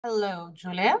Hello,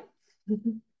 Julia.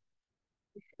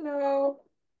 Hello.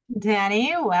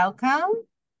 Danny, welcome.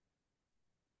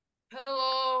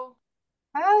 Hello.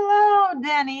 Hello,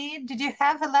 Danny. Did you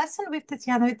have a lesson with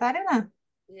Tatiana Vitarina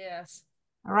Yes.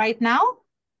 right now?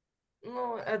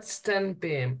 No, it's 10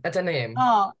 p.m. At 10 a.m.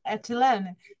 Oh, at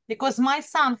 11. Because my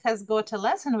son has got a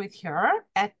lesson with her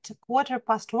at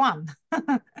 1:15.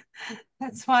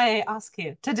 That's why I ask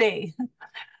you today.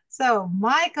 So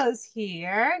Michael's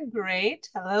here. Great.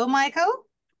 Hello, Michael.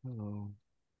 Hello.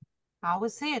 How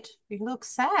is it? You look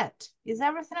sad. Is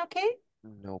everything okay?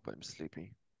 Nope, I'm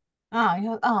sleepy.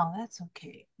 Oh, that's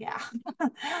okay. Yeah.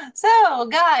 So,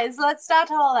 guys, let's start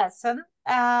our lesson.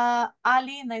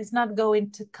 Alina is not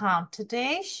going to come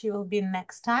today. She will be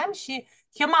next time.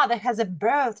 Her mother has a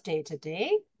birthday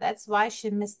today. That's why she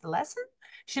missed the lesson.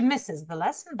 She misses the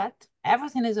lesson, but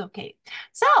everything is okay.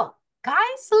 So,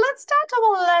 guys, let's start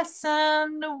our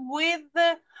lesson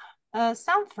with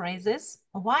some phrases.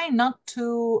 Why not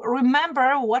to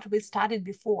remember what we studied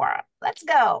before? Let's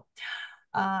go.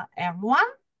 Everyone,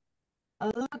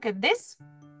 look at this.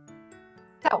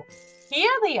 So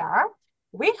here they are.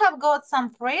 We have got some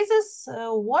phrases,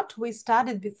 what we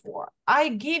studied before. I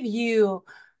give you,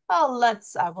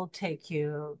 I will take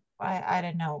you, I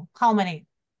don't know, how many?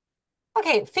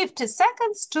 Okay, 50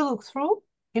 seconds to look through.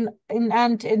 And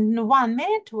in 1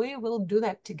 minute, we will do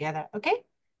that together, okay?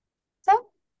 So,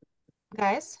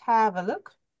 guys, have a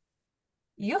look.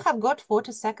 You have got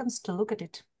 40 seconds to look at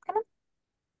it. Come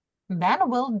on. Then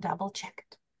we'll double check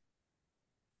it.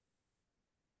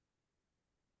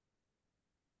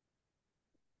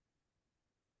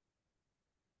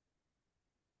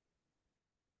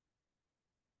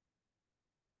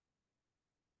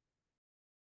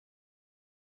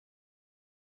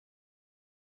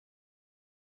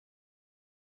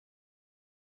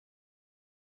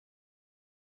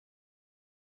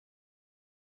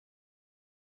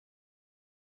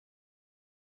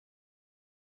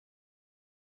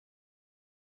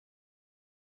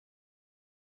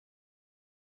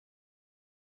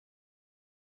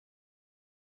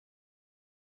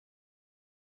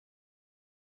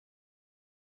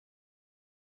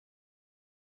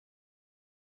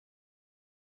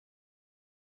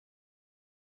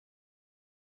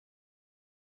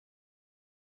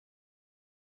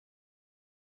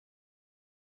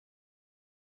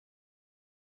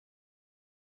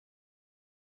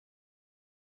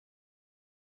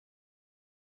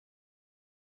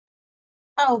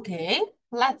 Okay,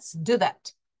 let's do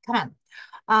that. Come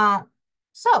on.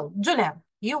 So, Julia,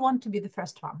 you want to be the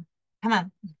first one. Come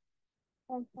on.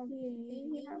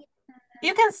 Okay.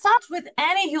 You can start with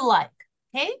any you like,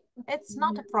 okay? It's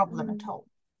not a problem at all.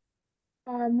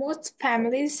 Most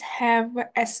families have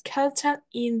a skeleton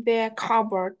in their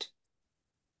cupboard.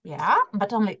 Yeah,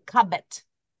 but only cupboard.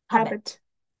 Cupboard.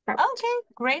 Cupboard. Okay,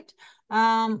 great.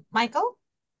 Michael?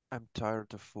 I'm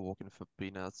tired of walking for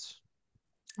peanuts.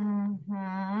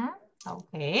 Mm-hmm.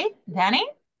 Okay. Danny?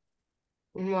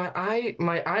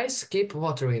 My eyes keep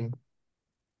watering.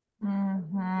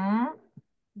 Mm-hmm.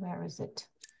 Where is it?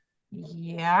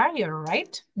 Yeah, you're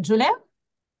right. Julia?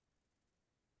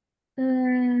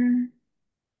 Mm,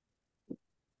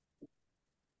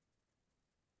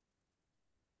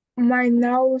 my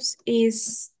nose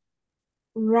is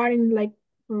running like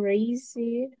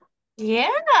crazy. Yeah,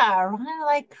 running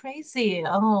like crazy.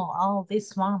 Oh,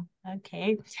 this one.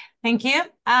 Okay. Thank you.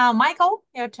 Michael,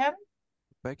 your turn.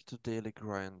 Back to daily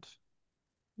grind.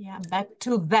 Yeah, back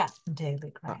to the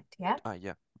daily grind. Yeah,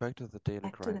 Yeah, back to the daily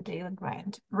back to the grind. daily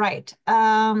grind. Right.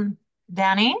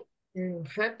 Danny.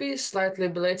 Happy slightly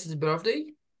belated birthday.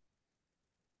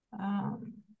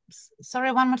 Um,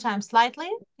 sorry, one more time. Slightly.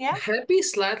 Yeah. Happy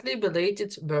slightly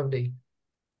belated birthday.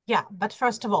 Yeah, but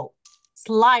first of all,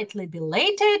 slightly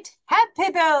belated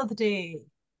happy birthday.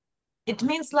 It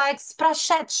means like с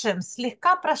прошедшим,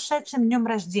 слегка прошедшим днем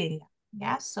рождения.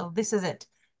 Yeah, so this is it.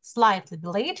 Slightly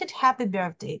belated happy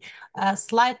birthday.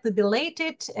 Slightly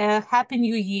belated happy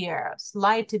new year.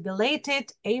 Slightly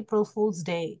belated April Fool's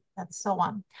Day, and so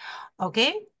on.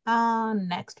 Okay,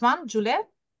 next one, Julia.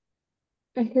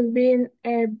 I have been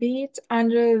a bit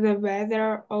under the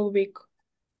weather all week.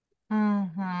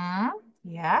 Mm-hmm.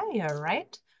 Yeah, you're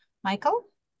right. Michael?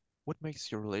 What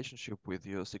makes your relationship with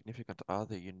your significant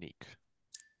other unique?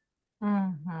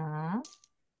 Mm-hmm.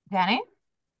 Danny?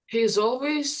 He's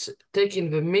always taking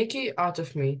the Mickey out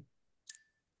of me.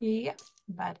 Yeah,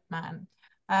 Batman.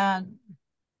 Uh,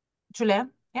 Julia,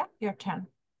 yeah, your turn.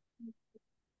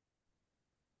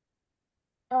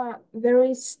 There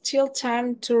is still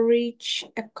time to reach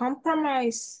a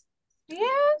compromise.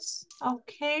 Yes,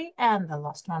 okay. And the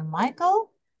last one,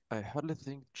 Michael. I hardly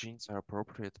think jeans are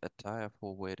appropriate attire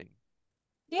for wedding.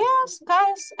 Yes,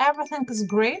 guys, everything is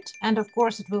great. And of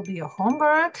course, it will be your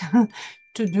homework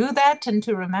to do that and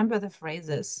to remember the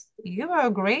phrases. You are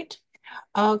great.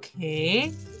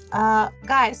 Okay.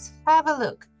 Guys, have a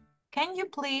look. Can you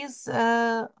please,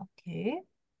 okay,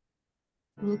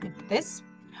 look at this.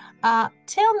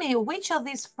 Tell me which of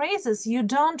these phrases you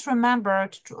don't remember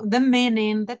the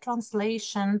meaning, the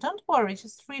translation. Don't worry,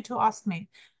 just free to ask me,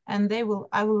 and I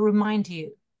will remind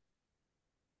you.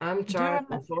 I'm Do you tired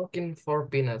remember? of working for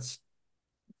peanuts.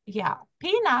 Yeah,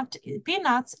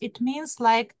 peanuts, it means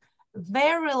like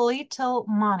very little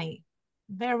money,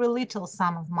 very little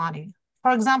sum of money.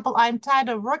 For example, I'm tired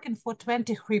of working for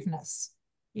 20 hryvnias.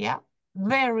 Yeah,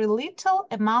 very little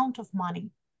amount of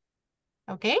money.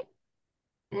 Okay,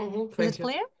 is Thank it you.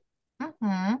 clear?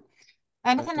 Mm-hmm. I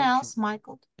Anything don't else,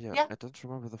 Michael? yeah, Yeah. I don't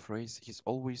remember the phrase. He's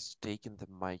always taking the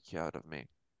mic out of me.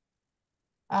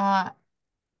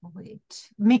 Wait,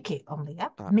 Mickey only, yeah?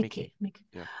 Mickey. Mickey.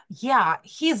 Yeah. Yeah,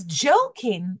 he's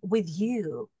joking with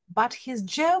you, but his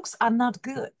jokes are not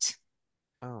good.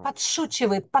 Oh,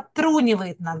 Подшучивает,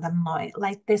 подтрунивает надо мной,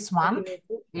 like this one.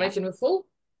 Making me full?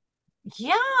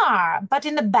 Yeah, but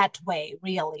in a bad way,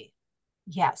 really.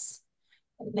 Yes.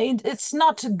 It's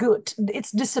not good.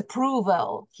 It's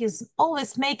disapproval. He's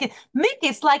always making Mickey.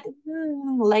 It's like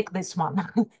this one.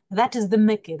 That is the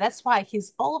Mickey. That's why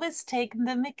he's always taking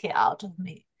the Mickey out of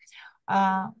me.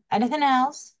 Anything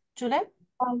else, Julie?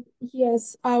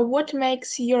 Yes. What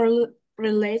makes your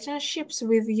relationships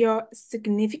with your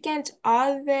significant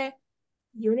other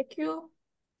unique?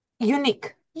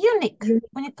 Unique.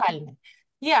 Уникальный.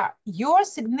 Yeah, your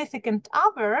significant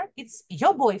other, it's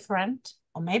your boyfriend,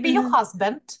 or maybe your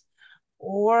husband,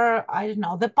 or I don't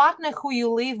know, the partner who you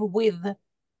live with.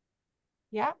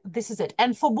 Yeah, this is it.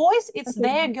 And for boys, it's Okay.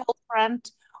 their girlfriend,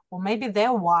 or maybe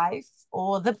their wife,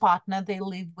 or the partner they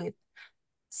live with.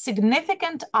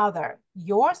 Significant other,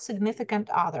 your significant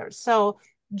other. So,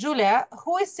 Julia,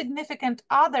 who is significant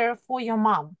other for your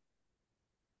mom?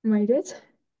 My dad.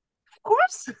 Of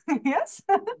course, yes.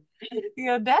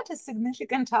 Your dad is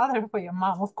significant other for your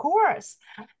mom, of course.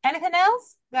 Anything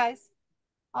else, guys?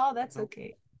 Oh, that's Nope.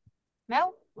 okay.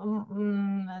 No?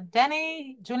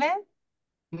 Danny, Julia?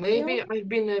 Maybe No. I've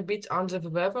been a bit under the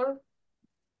weather.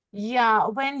 Yeah,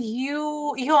 when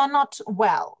you are not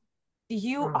well,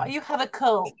 Ah, you have a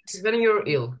cold. when you're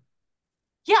ill.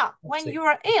 Yeah, Let's when say. you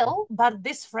are ill, but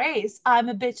this phrase, I'm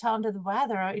a bit under the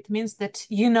weather, it means that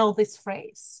you know this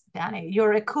phrase, Danny.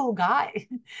 You're a cool guy.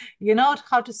 You know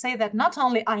how to say that not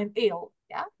only I'm ill,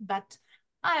 yeah, but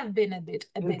I've been a bit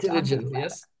under the Intelligent, weather.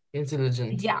 yes?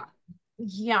 Intelligent. Yeah,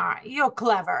 yeah, you're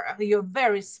clever. You're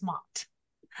very smart.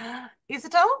 Is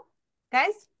it all,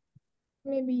 guys?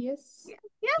 Maybe yes.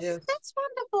 Yes, Yes. that's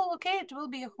wonderful. Okay, it will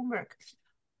be your homework.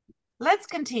 Let's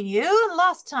continue.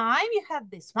 Last time you had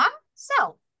this one.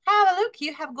 So have a look.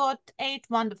 You have got 8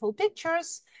 wonderful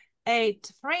pictures,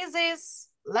 8 phrases.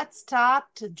 Let's start.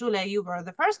 Julia, you were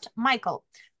the first. Michael,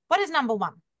 what is number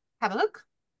 1? Have a look.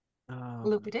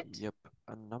 Look at it. Yep.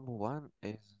 Number one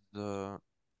is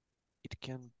it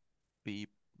can be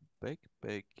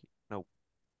backpack. No.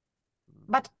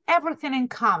 But everything in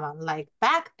common, like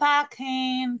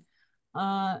backpacking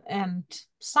and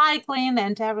cycling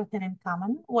and everything in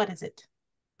common. What is it?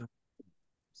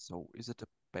 So is it a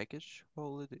baggage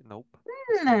holiday? Nope.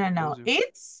 No. Inclusive.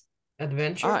 It's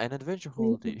Adventure. An adventure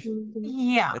holiday.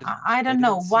 yeah. I I don't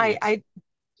know didn't see why it.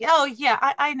 Oh yeah,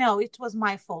 I know it was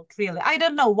my fault, really. I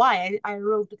don't know why I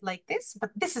wrote it like this,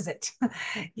 but this is it.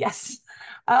 Yes.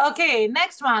 Okay,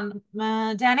 next one,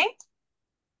 Danny.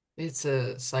 It's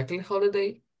a cycling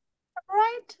holiday.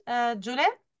 Right, Julia.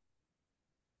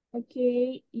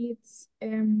 Okay, it's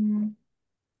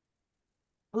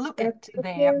Look at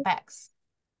their backpacking. backs.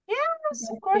 Yes,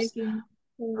 of course. Backpacking.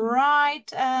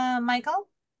 Right, Michael.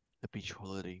 A beach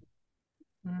holiday.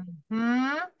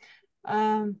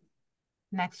 Hmm.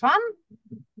 Next one,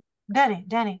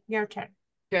 Danny, your turn.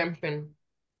 Camping.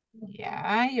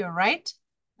 Yeah, you're right.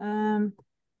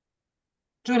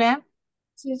 Julia.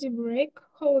 City break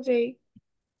holiday.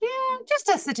 Yeah, just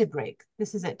a city break.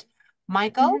 This is it.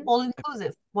 Michael, all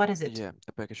inclusive. What is it? Yeah,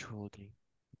 a baggage holiday.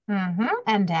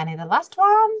 And Danny, the last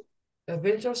one. A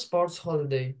winter sports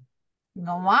holiday.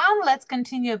 Go on. Let's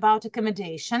continue about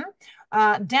accommodation.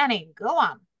 Danny, go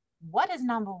on. What is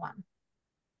number 1?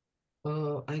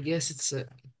 I guess it's a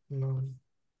no.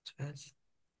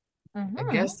 A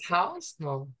Mhm. guest house?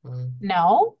 No.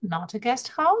 No, not a guest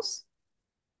house.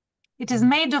 It is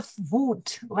made of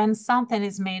wood. When something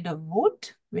is made of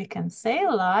wood, we can say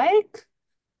like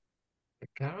A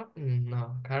caravan?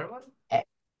 No. Caravan?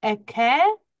 a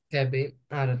Cabin?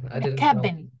 I don't know. I a didn't know.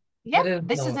 cabin. Yeah, didn't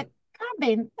this is know a it.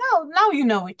 cabin. Now you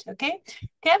know it, okay?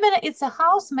 Cabin, it's a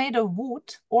house made of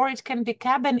wood, or it can be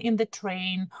cabin in the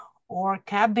train, or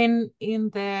cabin in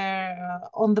the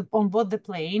on board the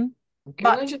plane. Can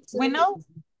I But just we say, know,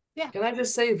 yeah, can I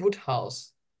just say wood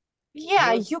house? yeah,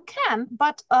 No. you can,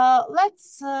 but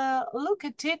let's look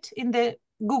at it in the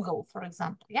Google, for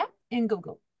example, yeah, in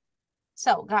Google.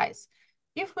 So, guys,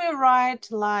 if we write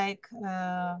like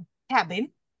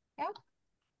cabin, yeah,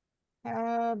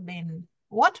 cabin,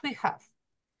 what we have?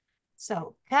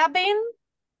 So, cabin,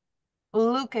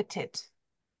 look at it.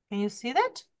 Can you see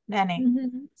that, Danny?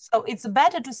 Mhm. So it's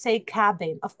better to say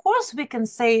cabin. Of course, we can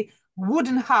say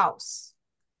wooden house.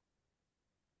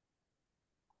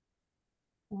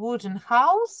 Wooden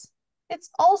house, it's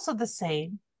also the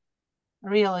same,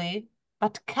 really.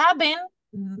 But cabin,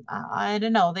 I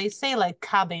don't know. They say like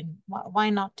cabin. Why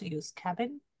not to use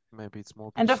cabin? Maybe it's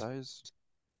more And of precise.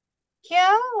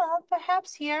 yeah, well,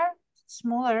 perhaps here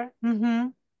smaller.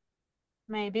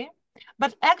 Maybe.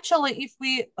 But actually, if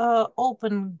we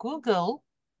open Google,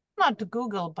 not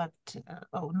Google, but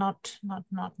oh, not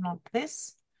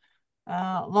this.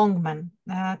 Longman,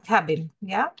 cabin,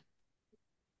 yeah,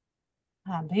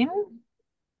 cabin.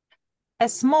 A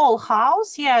small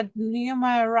house, yeah, you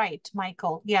are right,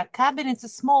 Michael. Yeah, cabin is a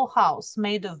small house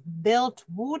made of built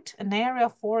wood, an area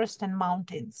of forest and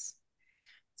mountains.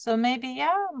 So maybe,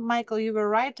 yeah, Michael, you were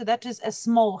right. That is a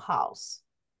small house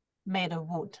made of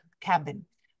wood, cabin.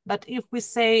 But if we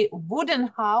say wooden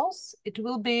house, it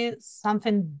will be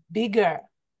something bigger.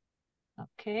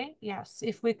 Okay, yes,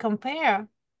 if we compare,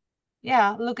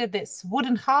 yeah, look at this.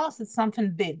 Wooden house is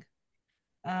something big.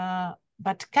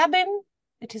 But cabin,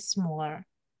 it is smaller.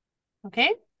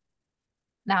 Okay,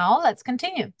 now let's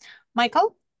continue.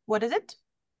 Michael, what is it?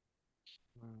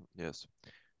 Yes,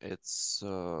 it's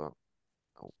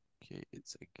okay.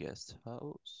 It's a guest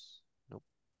house. Nope.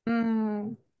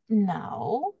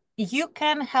 No, you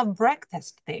can have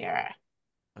breakfast there.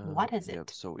 What is Yeah. it?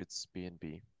 So it's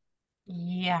B&B.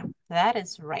 Yeah, that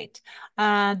is right.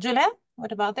 Julia,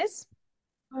 what about this?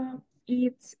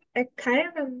 It's a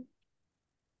caravan.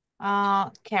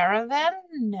 Caravan?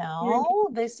 Yeah, No,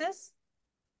 this is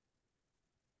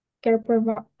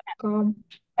caravan. van,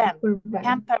 Caravan.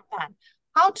 camper van.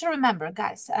 How to remember,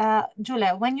 guys?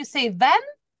 Julia, when you say van,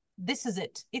 this is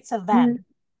it. It's a van, Mhm.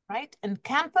 right? And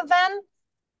camper van,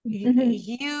 Mhm.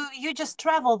 you just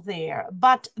travel there.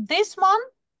 But this one,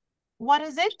 what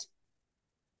is it?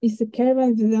 It's a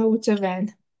caravan without a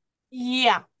van.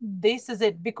 Yeah, this is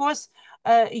it. Because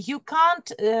you can't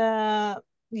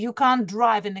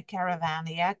drive in a caravan.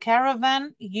 Yeah,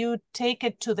 caravan, you take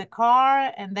it to the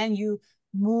car and then you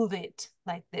move it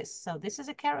like this. So this is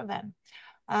a caravan.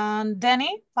 And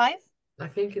Danny, 5. I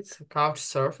think it's couch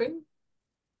surfing.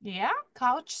 Yeah,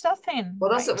 couch surfing,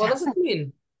 right? What does it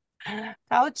mean?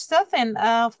 Couch surfing.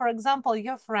 For example,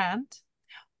 your friend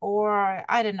or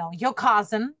I don't know, your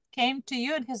cousin came to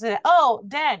you and he said, "Oh,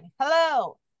 Dan,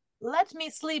 hello, let me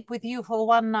sleep with you for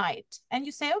one night." And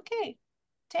you say, "Okay,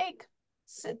 take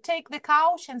take the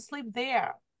couch and sleep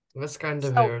there." That's kind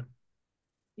of So weird.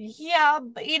 yeah,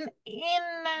 in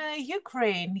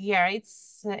Ukraine, yeah,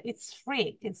 it's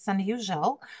freak, it's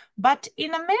unusual, but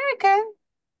in America,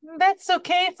 that's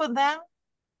okay for them.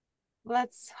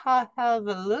 Let's have a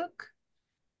look.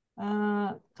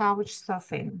 Couch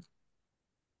surfing.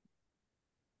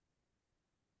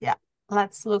 Yeah,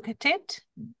 let's look at it.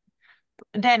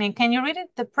 Danny, can you read it?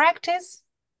 The practice?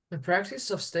 The practice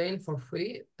of staying for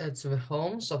free at the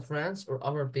homes of friends or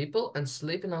other people and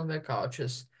sleeping on their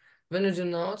couches when you do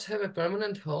not have a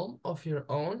permanent home of your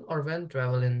own or when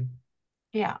traveling.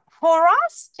 Yeah, for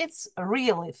us, it's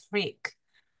really freak.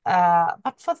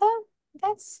 But for them,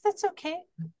 that's okay.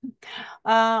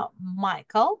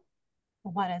 Michael,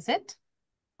 what is it?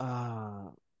 Uh,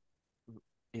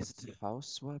 is it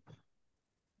house swap?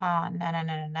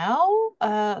 No.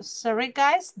 Sorry,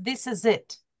 guys, this is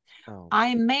it. Oh,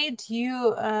 I made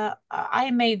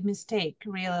mistake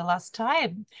really last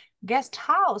time. Guest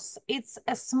house, it's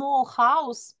a small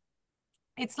house.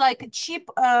 It's like a cheap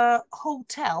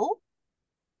hotel.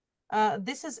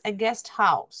 This is a guest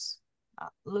house.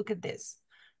 Look at this.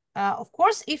 Of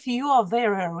course, if you are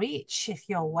very rich, if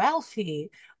you're wealthy,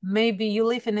 maybe you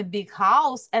live in a big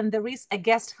house and there is a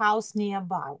guest house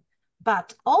nearby.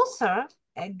 But also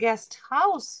a guest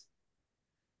house,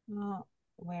 uh,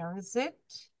 where is it?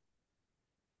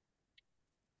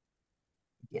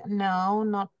 Yeah, no,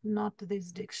 not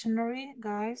this dictionary,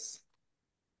 guys.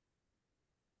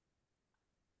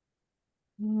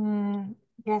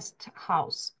 Guest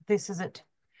house, this is it.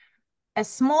 A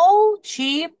small,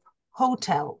 cheap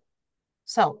hotel.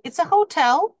 So it's a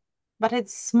hotel, but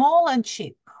it's small and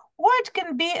cheap. Or it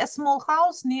can be a small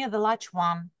house near the large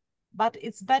one. But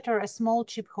it's better a small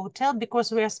cheap hotel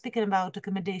because we are speaking about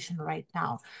accommodation right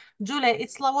now. Julia,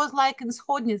 it was like in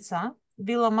Schodnica,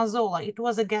 Villa Mazola. It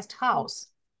was a guest house.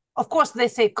 Of course, they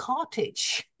say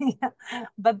cottage,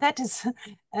 but that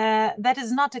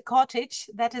is not a cottage.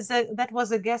 That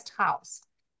was a guest house.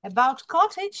 About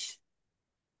cottage,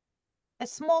 a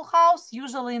small house,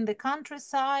 usually in the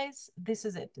countryside. This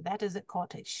is it. That is a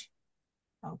cottage.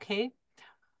 Okay.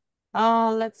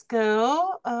 Let's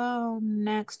go.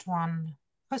 Next one.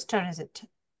 Whose turn is it?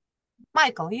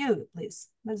 Michael, you, please.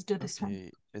 Let's do this one.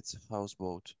 Okay, it's a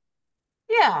houseboat.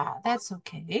 Yeah, that's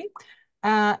okay.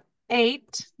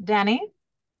 8, Danny.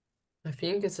 I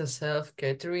think it's a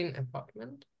self-catering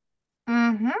apartment.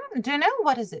 Mm-hmm. Do you know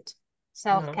what is it? No.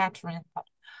 Self-catering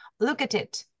apartment. Look at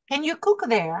it. Can you cook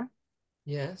there?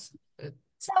 Yes.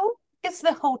 So it's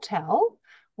the hotel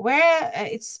where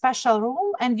it's special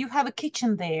room and you have a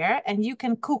kitchen there and you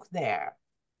can cook there.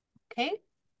 Okay.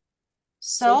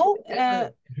 So yeah.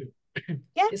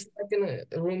 It's like in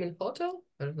a room in hotel?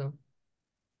 I don't know.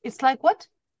 It's like what?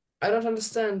 I don't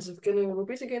understand. Can you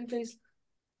repeat again, please?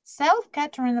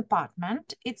 Self-catering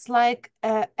apartment. It's like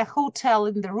a hotel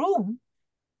in the room,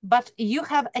 but you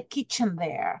have a kitchen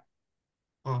there.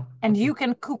 Oh, and okay. You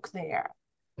can cook there.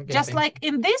 Okay, Just like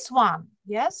in this one,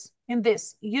 yes? In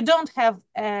this, you don't have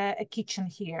a kitchen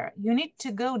here. You need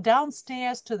to go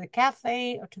downstairs to the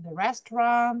cafe or to the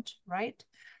restaurant, right?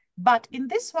 But in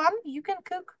this one, you can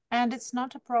cook and it's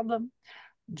not a problem.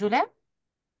 Julia?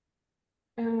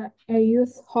 A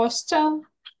youth hostel.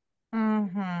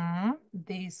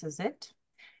 This is it.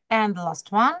 And the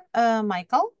last one,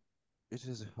 Michael? It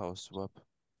is a house swap.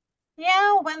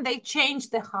 Yeah, when they change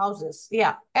the houses.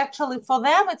 Yeah, actually for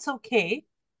them, it's okay.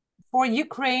 For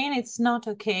Ukraine, it's not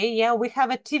okay. Yeah, we have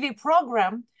a TV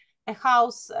program, a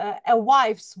house, a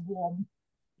wife's warm,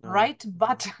 right?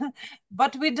 But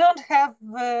but we don't have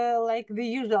like the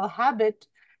usual habit,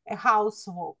 a house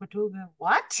walk. But we'll be,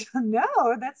 what?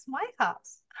 No, that's my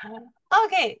house.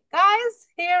 Okay, guys,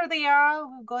 here they are.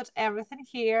 We've got everything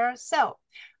here. So,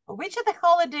 which of the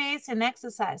holidays in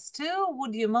exercise 2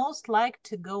 would you most like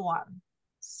to go on?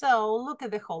 So, look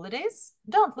at the holidays.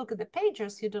 Don't look at the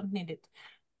pages. You don't need it.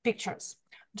 Pictures.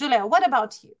 Julia, what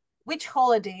about you? Which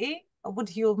holiday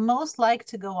would you most like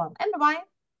to go on and why?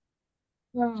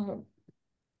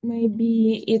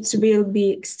 Maybe it will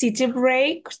be city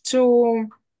break to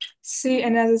see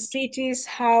another city's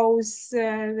house,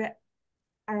 the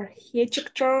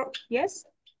architecture. Yes,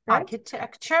 right?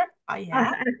 Architecture,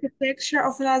 yeah. Architecture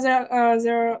of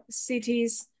other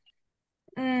cities.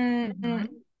 I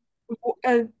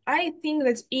think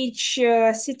that each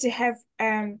city have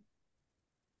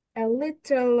a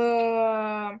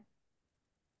little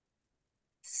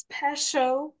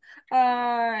special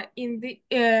in the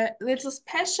little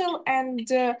special, and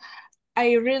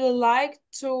I really like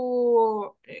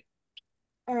to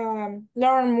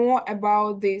learn more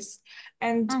about this.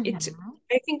 And I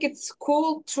think it's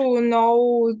cool to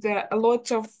know a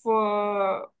lot of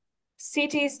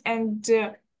cities, and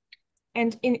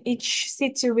in each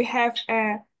city we have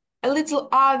a little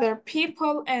other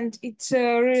people, and it's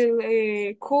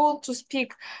really cool to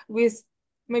speak with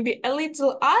maybe a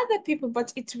little other people,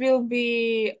 but it will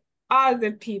be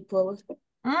other people.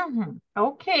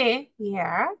 Okay,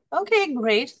 yeah. Okay,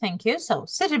 great. Thank you. So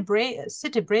city break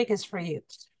is for you.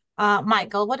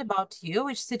 Michael, what about you?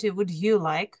 Which city would you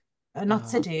like? Not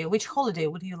city, which holiday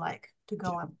would you like to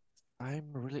go on?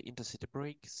 I'm really into city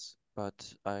breaks,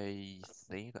 but I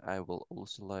think I will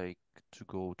also like to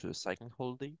go to a cycling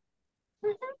holiday.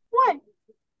 Why?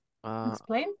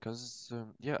 Explain. Because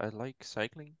yeah, I like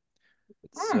cycling.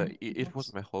 It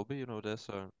was my hobby, you know, this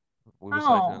we were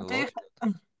cycling Oh, a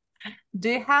lot. do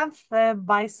you have a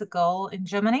bicycle in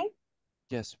Germany?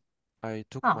 Yes, I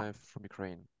took Oh, mine from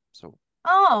Ukraine, so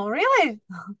oh, really?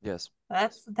 yes.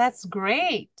 That's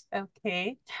great.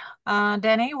 Okay.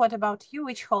 Danny, what about you?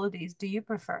 Which holidays do you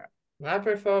prefer? I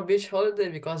prefer beach holiday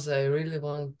because I really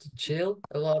want to chill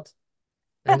a lot.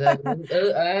 And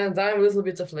I'm a little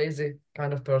bit of lazy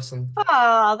kind of person.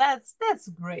 Oh, that's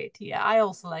great. Yeah, I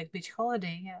also like beach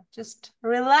holiday. Yeah, just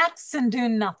relax and do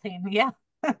nothing. Yeah.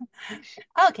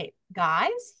 Okay,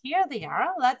 guys, here they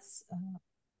are. Let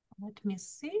me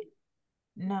see.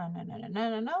 No,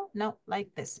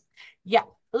 like this. Yeah,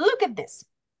 look at this.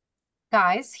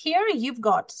 Guys, here you've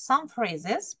got some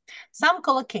phrases, some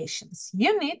collocations.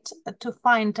 You need to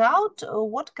find out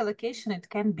what collocation it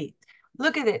can be.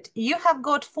 Look at it. You have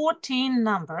got 14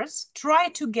 numbers. Try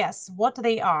to guess what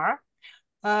they are.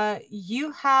 I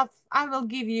will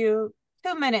give you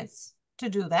 2 minutes to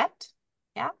do that.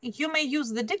 Yeah, you may use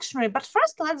the dictionary, but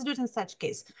first let's do it in such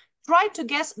case. try to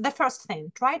guess the first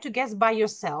thing. Try to guess by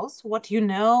yourselves what you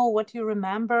know, what you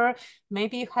remember.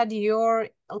 Maybe you had your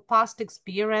past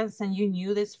experience and you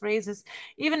knew these phrases.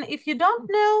 Even if you don't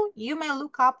know, you may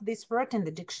look up this word in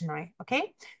the dictionary,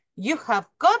 okay? You have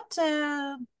got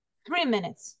 3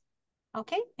 minutes,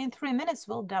 okay? In 3 minutes,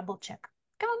 we'll double check.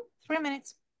 Come on, 3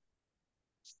 minutes.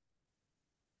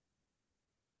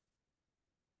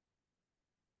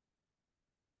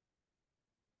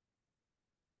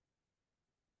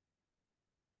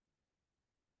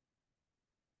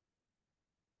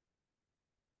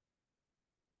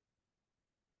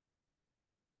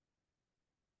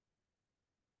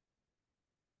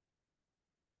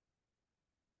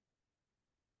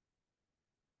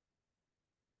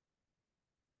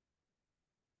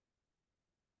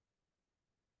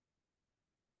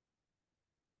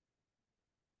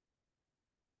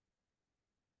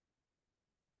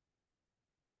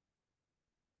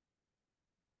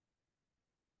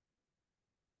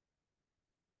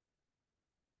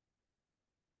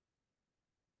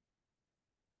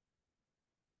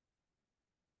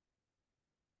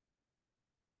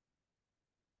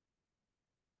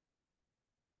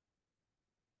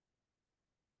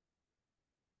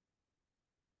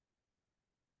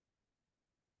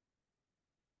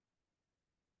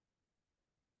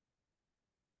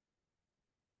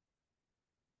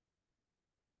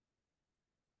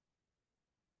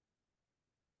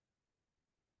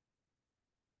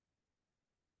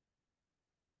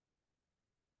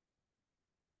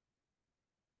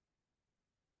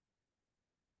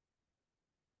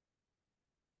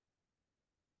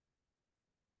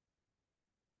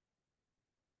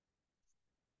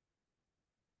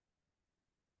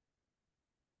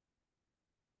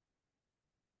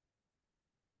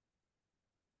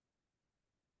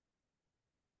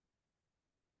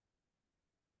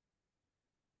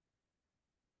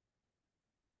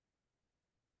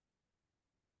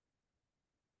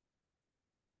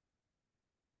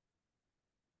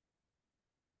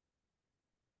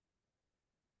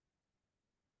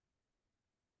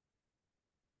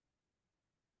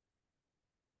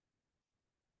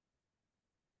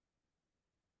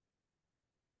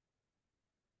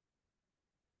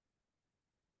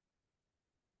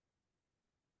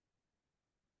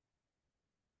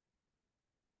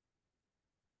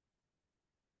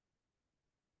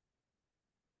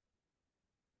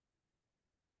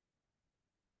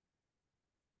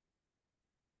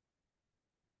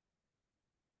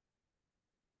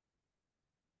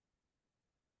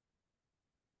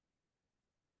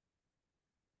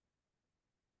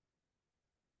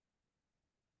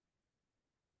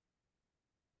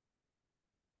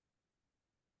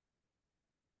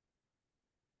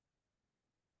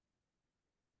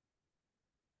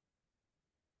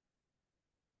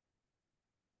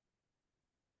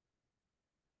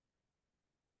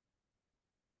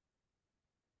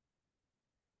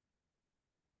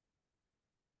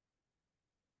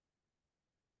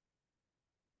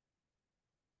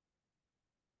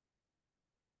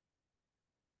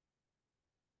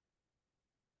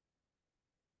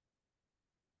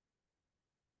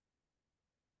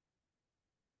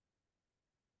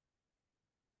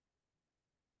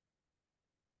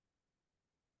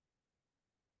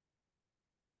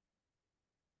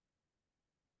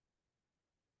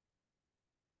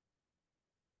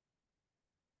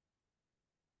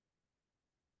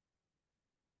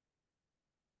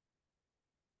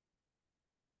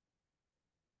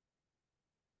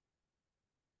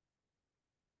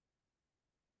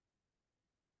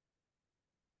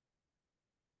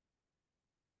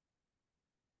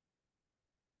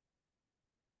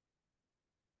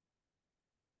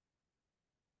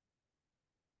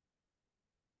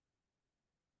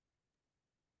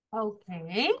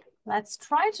 Okay, let's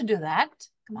try to do that.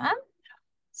 Come on.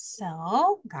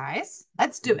 So, guys,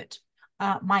 let's do it.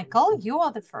 Michael, you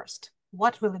are the first.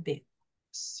 What will it be?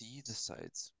 See the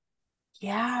sights.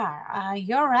 Yeah,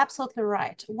 you're absolutely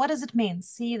right. What does it mean?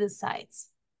 See the sights.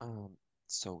 Um,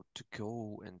 so to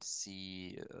go and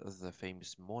see the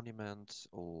famous monument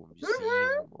or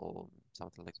museum or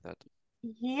something like that.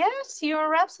 Yes,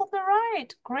 you're absolutely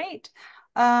right. Great.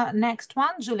 Next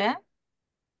one, Julia.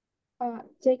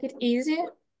 Take it easy.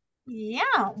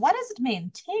 Yeah, what does it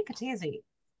mean? Take it easy.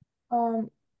 Um,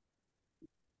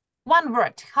 One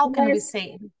word. How can we let's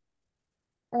say it?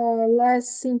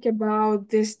 let's think about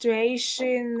the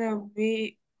situation.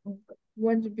 We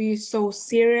want to be so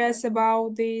serious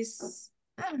about this.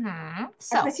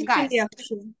 So, Относительно guys,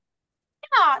 легче.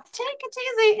 yeah, take it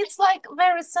easy. It's like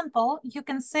very simple. You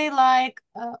can say like,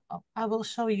 oh, I will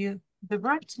show you the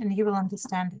word and you will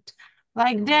understand it.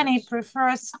 Like Danny Relax.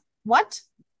 prefers what?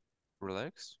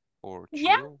 Relax. or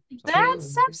Yeah, chill? Something like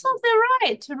that's that. absolutely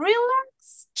right.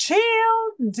 Relax,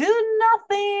 chill, do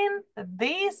nothing.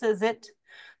 This is it.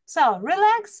 So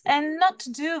relax and not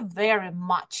do very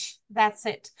much. That's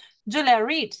it. Julia,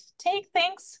 read. Take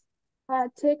things.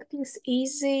 Take things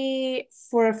easy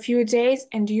for a few days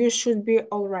and you should be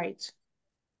all right.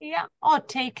 Yeah, or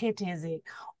take it easy.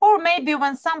 Or maybe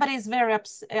when somebody is very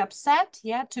upset,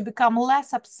 yeah, to become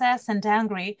less obsessed and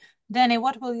angry. Danny,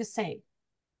 what will you say?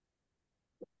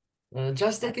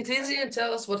 Just take it easy and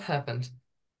tell us what happened.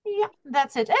 Yeah,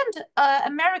 that's it. And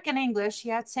American English,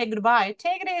 yeah, say goodbye.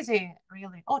 Take it easy,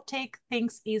 really. Or take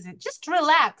things easy. Just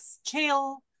relax,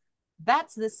 chill.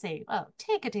 That's the same. Oh,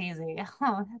 take it easy.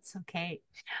 Oh, that's okay.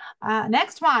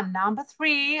 Next one, number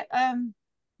 3.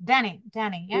 Danny,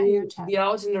 yeah, your turn. Be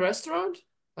out in the restaurant?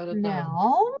 I don't know.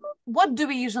 No. What do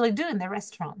we usually do in the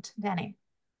restaurant, Danny?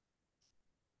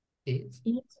 Eat.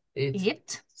 Eat.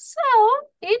 Eat. So,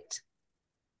 eat.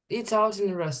 Eat out in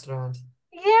the restaurant.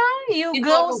 Yeah, you Eat go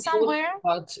local food, somewhere.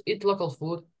 but eat local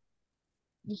food.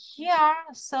 Yeah,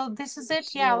 so this is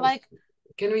it. Yeah, So, like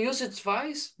can we use it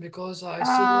twice? Because I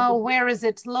see local food. where is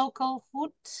it? Local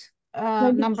food.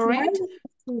 Maybe Number try 8. local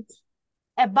food.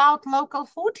 About local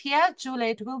food. Yeah, Julia,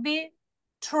 it will be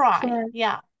try. Try.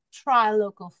 Yeah, try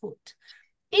local food.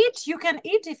 Eat, you can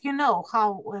eat if you know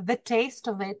how the taste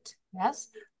of it. Yes,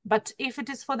 but if it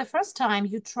is for the first time,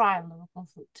 you try local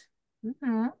food.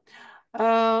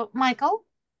 Michael?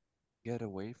 Get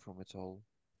away from it all.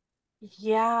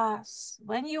 Yes,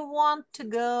 when you want to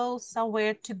go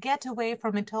somewhere to get away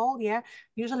from it all, yeah,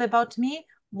 usually about me,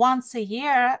 once a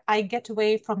year, I get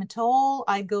away from it all.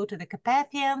 I go to the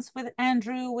Carpathians with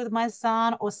Andrew, with my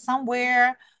son, or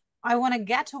somewhere. I want to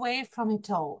get away from it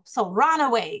all. So run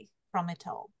away from it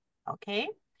all. Okay.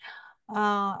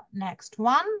 Next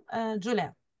one,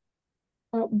 Julia.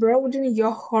 Broaden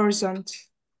your horizon.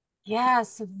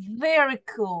 Yes, very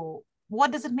cool.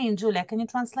 What does it mean, Julia? Can you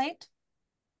translate?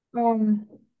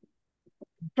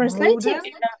 Translating,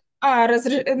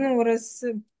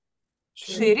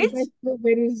 Ширить?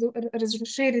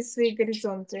 расширить свои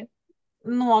горизонты.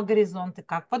 Ну, а горизонты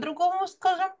как по-другому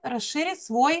скажем? Расширить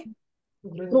свой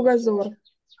Кругозор.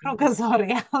 кругозор.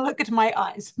 Yeah, look at my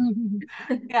eyes.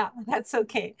 Yeah, that's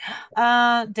okay.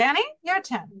 Danny, your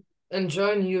turn.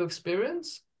 Enjoy new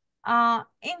experience. Enjoy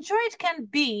it can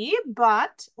be,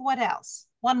 but what else?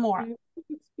 One more.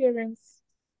 Experience.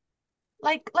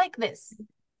 Like this.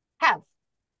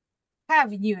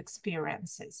 Have new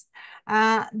experiences.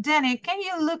 Danny, can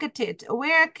you look at it?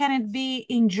 Where can it be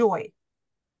enjoy?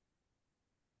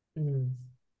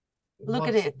 Look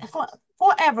at What? it.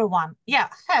 For everyone. Yeah,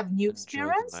 have new Enjoy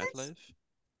the experiences. nightlife.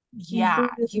 Yeah,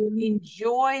 you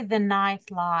enjoy the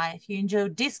nightlife. You enjoy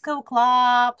disco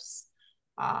clubs.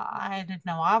 I don't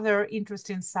know, other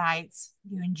interesting sites.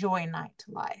 You enjoy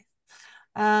nightlife.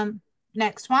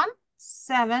 Next one,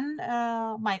 7,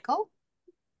 Michael.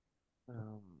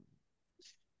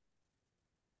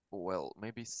 Well,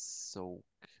 maybe soak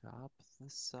up the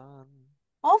sun.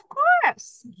 Of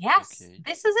course, yes, Okay.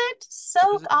 this is it. does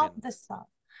Soak it up mean? the sun.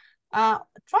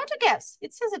 Try to guess.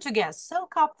 It's easy to guess.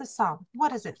 Soak up the sun.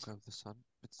 What is it? Soak up the sun.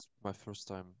 It's my first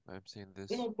time I'm seeing this.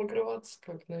 Ну, покрываться,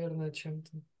 как, наверное,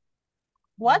 чем-то.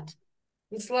 What?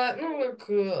 It's like, ну, как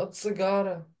от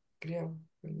загара крем.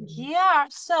 Yeah,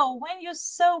 so when you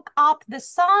soak up the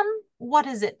sun, what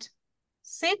is it?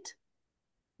 Sit?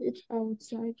 Sit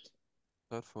outside.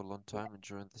 Out for a long time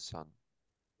enjoying the sun.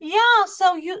 Yeah,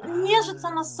 so you нежиться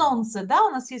на солнце, да, у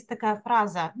нас есть такая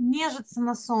фраза, нежиться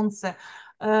на солнце.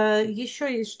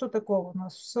 Еще есть что такого у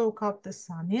нас? Soak up the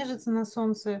sun, нежиться на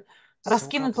солнце,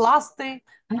 раскинуть ласты.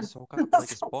 Soak up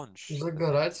like a sponge.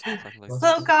 Загорать. Something like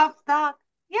Soak that. up, так,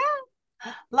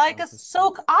 yeah, like a About the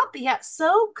soak up, yeah,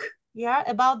 soak, yeah,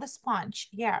 about the sponge,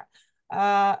 yeah.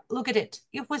 Look at it.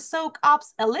 If we soak up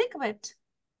a liquid,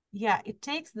 yeah, it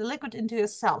takes the liquid into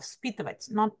yourself, впитывать,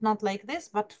 not like this,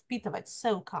 but впитывать,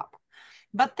 soak up.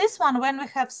 But this one, when we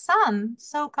have sun,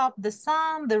 soak up the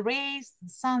sun, the rays, the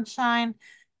sunshine,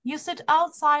 you sit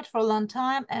outside for a long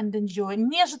time and enjoy,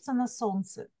 нежиться на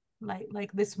солнце,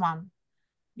 like this one.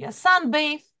 Yeah,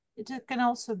 sunbathe, it can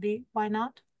also be, why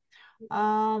not?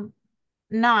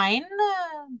 9,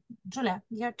 Julia,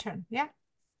 your turn, yeah?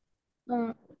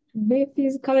 Be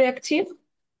physically active.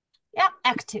 Yeah,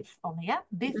 active only, yeah?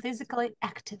 Be physically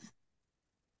active.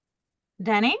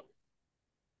 Danny?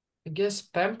 I guess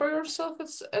pamper yourself,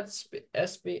 it's at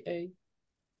SPA.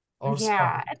 Or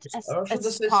Yeah, spa. Or should I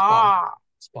say spa.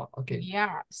 Spa, okay.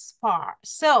 Yeah, spa.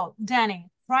 So, Danny,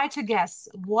 try to guess,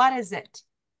 what is it?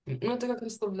 Ну, это как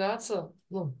расслабляться,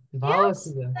 ну, баловать Yes,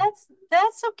 себя.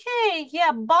 that's okay.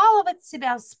 Yeah, баловать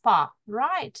себя, spa.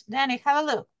 Right. Danny, have a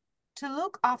look. To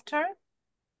look after,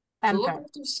 To look pamper.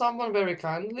 after someone very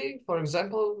kindly, for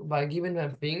example, by giving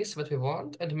them things that we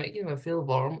want and making them feel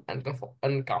warm and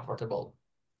comfortable.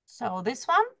 So this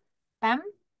one, pam,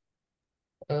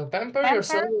 Pamper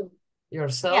pamper. Yeah,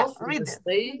 yourself with a read it.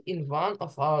 stay in one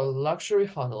of our luxury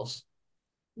hotels.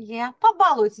 Yeah,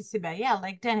 побалуйте себя. Yeah,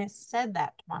 like Dennis said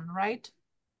that one, right?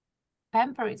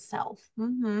 Pamper itself.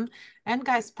 And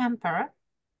guys, pamper.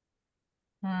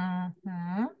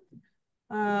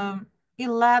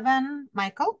 11,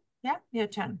 Michael. Yeah, your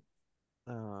turn.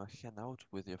 Hang out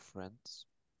with your friends.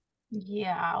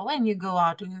 Yeah, when you go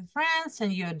out with your friends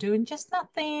and you're doing just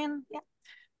nothing. Yeah,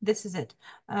 this is it.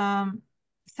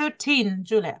 13,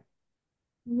 Julia.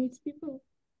 Meet people.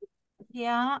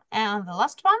 Yeah, and the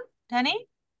last one, Danny.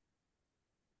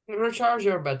 Recharge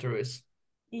your batteries.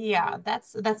 Yeah,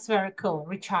 that's very cool.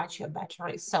 Recharge your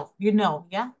batteries. So you know,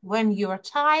 yeah, when you're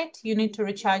tired, you need to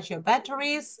recharge your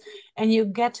batteries and you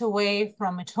get away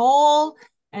from it all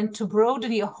and to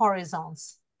broaden your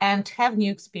horizons and have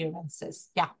new experiences.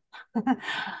 Yeah.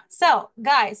 So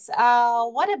guys,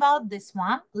 what about this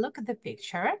one? Look at the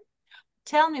picture.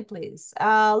 Tell me, please,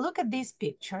 look at these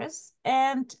pictures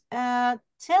and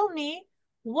tell me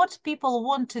what people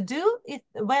want to do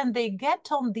when they get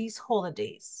on these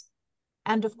holidays.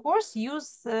 And of course,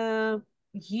 use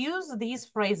these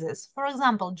phrases. For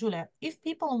example, Julia, if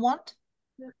people want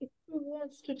If we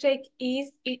want to take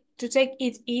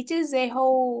it easy, they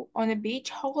go on a beach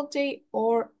holiday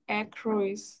or a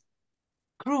cruise.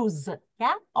 cruise,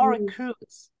 yeah, or a Cruise.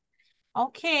 cruise.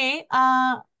 Okay,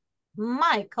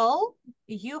 Michael,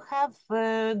 you have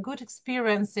good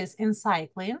experiences in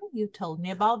cycling. You told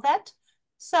me about that.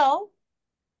 So,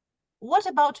 what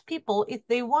about people if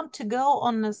they want to go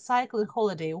on a cycling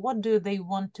holiday? What do they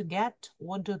want to get?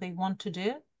 What do they want to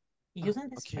do? Using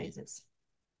these Okay. phrases.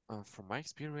 From my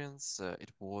experience,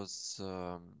 it was,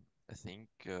 I think,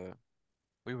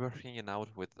 we were hanging out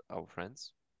with our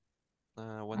friends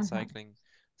when Mhm. cycling.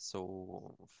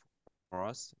 So for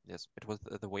us, yes, it was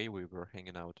the way we were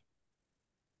hanging out.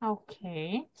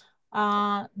 Okay.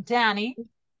 Danny,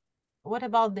 what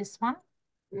about this one?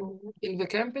 In the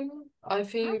camping, I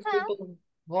think Mhm. people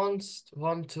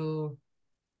want to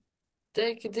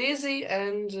take it easy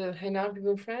and hang out with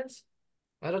their friends.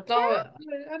 I don't know.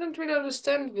 I don't really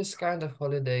understand this kind of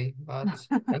holiday, but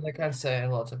and I can't say a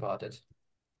lot about it.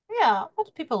 Yeah,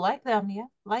 but people like them, yeah.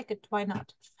 Like it, why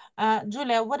not?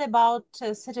 Julia, what about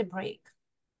city break?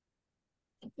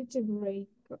 City break.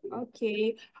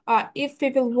 Okay. If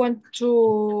people want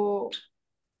to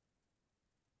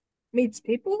meet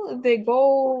people, they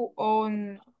go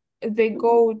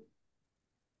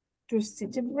to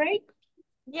city break.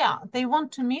 Yeah, they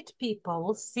want to meet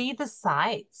people, see the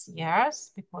sights.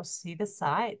 Yes, people see the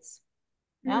sights.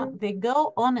 Yeah, Mhm. they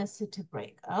go on a city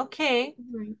break. Okay,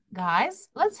 Right. guys,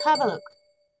 let's have a look.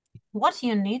 What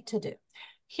you need to do.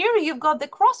 Here you've got the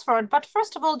crossword, but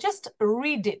first of all, just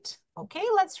read it. Okay,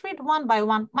 let's read one by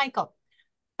one. Michael,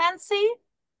 fancy?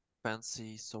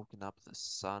 Fancy soaking up the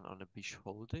sun on a beach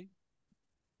holiday?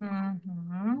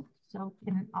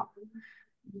 Soaking up.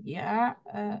 Yeah,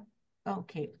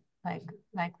 okay,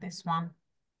 like this one.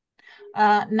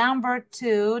 Number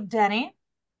 2, Danny.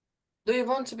 Do you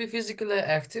want to be physically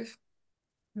active?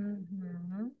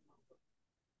 Mhm.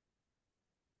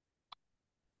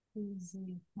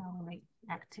 Physically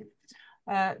active.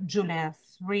 Julia,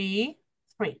 3,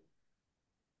 3.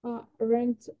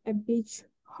 Rent a beach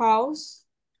house,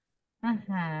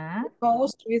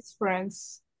 host with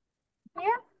friends.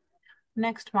 Yeah.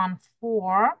 Next one,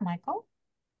 4, Michael.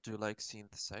 Do you like seeing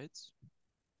the sights?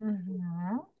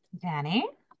 Danny.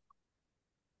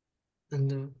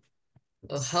 And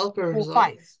help 4, yourself.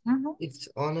 5. It's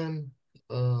on an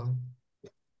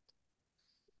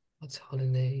what's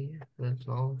holiday? I don't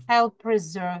know. Help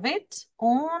preserve it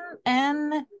on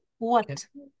and Okay. what?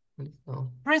 I don't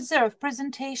know. Preserve,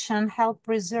 presentation, help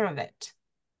preserve it.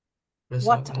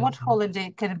 Reserve. What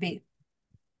holiday can it be?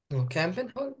 No, camping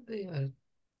holiday.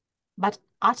 But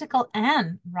article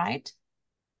N, right?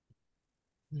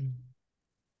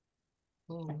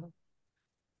 Oh,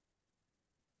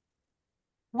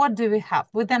 What do we have?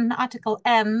 With an article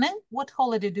N, what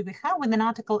holiday do we have with an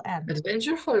article N?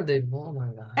 adventure holiday. Oh my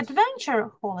God.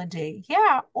 Adventure holiday.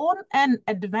 Yeah, on an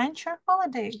adventure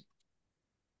holiday.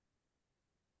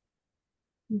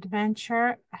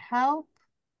 Adventure, help,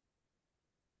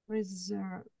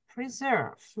 preserve,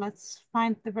 preserve. Let's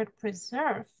find the word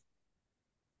preserve.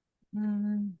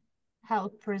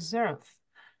 Help preserve.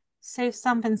 Save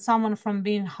something, someone from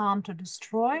being harmed or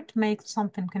destroyed. Make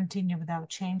something continue without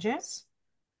changes.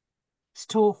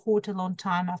 Store food a long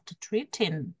time after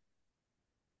treating.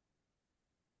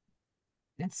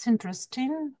 It's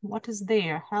interesting. What is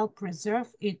there? Help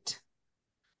preserve it.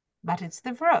 But it's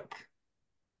the verb.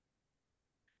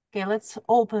 Okay, let's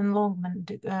open Longman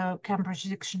Cambridge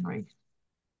Dictionary.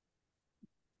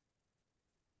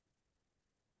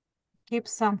 Keep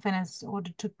something in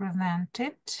order to prevent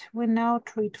it. We now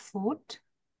treat food.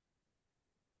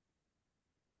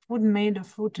 Food made of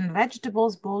fruit and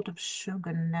vegetables, boiled of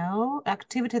sugar, no.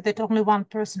 Activity that only one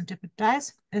person typically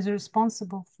is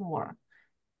responsible for.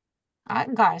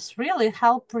 Guys, really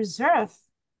help preserve.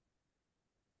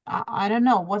 I don't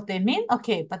know what they mean.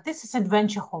 Okay, but this is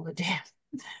adventure holiday.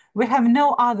 We have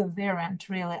no other variant,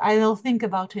 really. I will think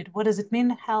about it. What does it mean,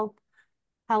 help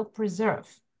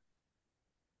preserve?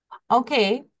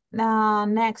 Okay,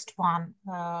 next one.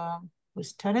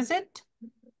 Whose turn is it?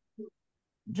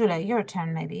 Julia, your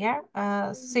turn maybe,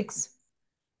 yeah? Six.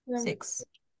 Yeah. Six.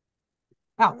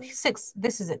 Oh, six.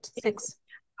 This is it. Six.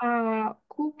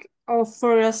 Cook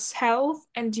for yourself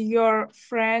and your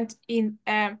friend in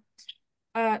a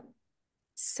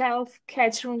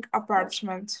self-catering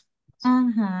apartment.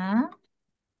 Mm-hmm.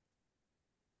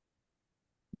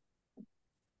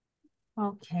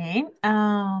 Okay.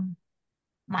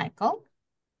 Michael.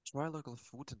 Try local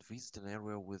food and visit an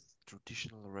area with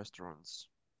traditional restaurants.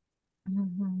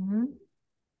 Mm-hmm.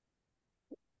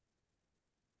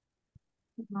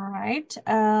 All right.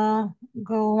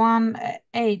 Go on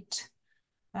 8.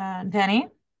 Danny,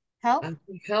 help. And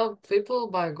we help people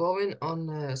by going on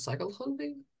a cycle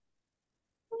holiday.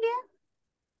 Yeah.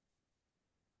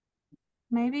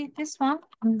 Maybe this one.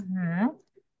 Mm-hmm.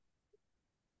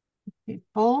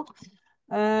 People.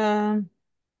 9.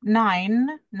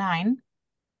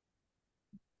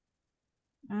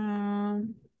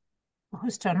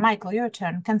 Whose turn? Michael, your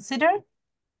turn. Consider.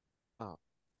 Oh,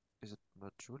 is it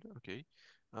not Julia? Okay.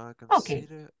 Okay.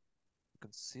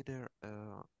 Consider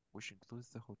which includes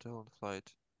the hotel and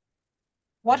flight.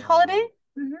 What holiday?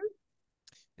 Mm-hmm.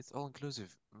 It's all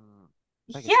inclusive.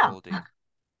 Package Yeah. holiday.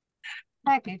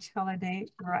 Package holiday,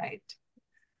 right.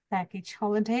 Package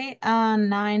holiday.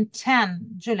 9,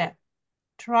 10. Julia,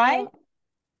 try.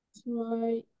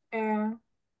 Try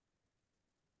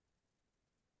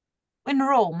In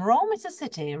Rome. Rome is a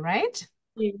city, right?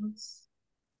 yes.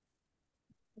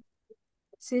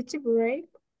 City break.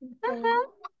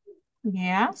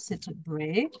 Yeah, city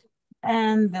break.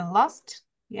 And the last,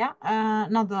 yeah,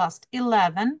 not the last,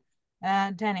 11.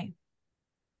 Danny.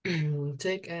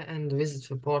 Take and visit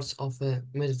the ports of the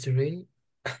Mediterranean.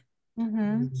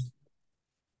 Mm-hmm.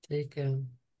 Take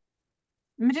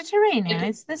Mediterranean,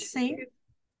 it's the sea.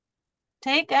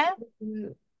 Take a?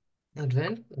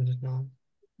 Advent? I don't know.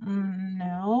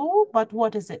 No, but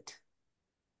what is it?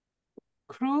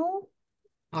 Crew?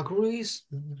 A cruise?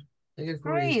 Take a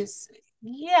cruise. Cruise.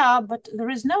 Yeah, but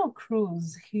there is no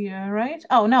cruise here, right?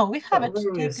 Oh, no, we have it.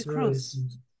 There Take a is.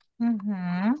 cruise.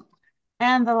 Mm-hmm.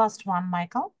 And the last one,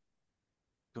 Michael.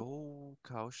 Go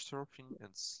couch surfing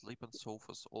and sleep on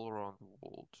sofas all around the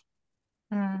world.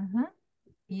 Mm-hmm.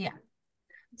 Yeah.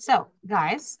 So,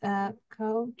 guys,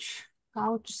 couch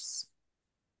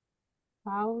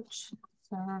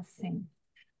surfing.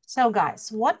 So,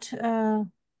 guys, what?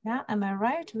 Yeah, am I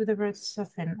right with the word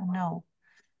surfing? No.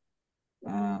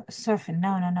 Surfing.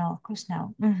 No. Of course,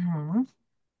 no. Mm-hmm.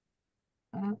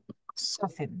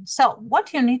 Surfing. So,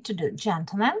 what you need to do,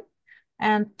 gentlemen,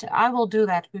 and I will do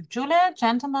that with Julia.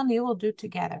 Gentlemen, you will do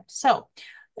together. So,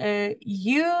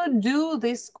 you do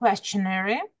this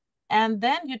questionnaire, and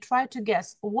then you try to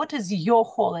guess what is your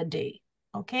holiday.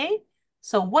 Okay.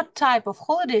 So, what type of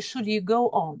holiday should you go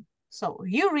on? So,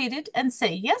 you read it and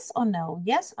say yes or no,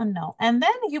 yes or no, and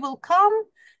then you will come,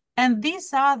 and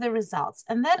these are the results.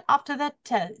 And then after that,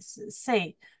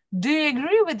 say, do you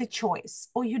agree with the choice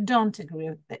or you don't agree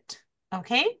with it?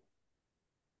 Okay.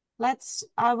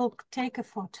 I will take a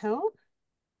photo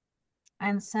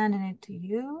and sending it to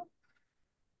you.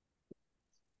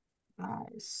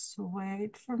 Guys,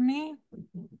 wait for me.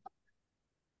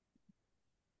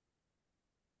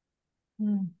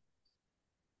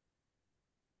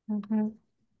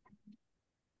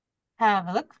 Have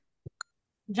a look.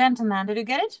 Gentlemen, did you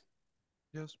get it?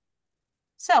 Yes.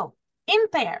 So, in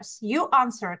pairs, you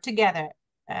answer together.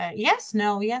 Yes,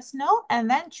 no, and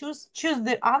then choose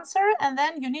the answer, and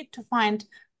then you need to find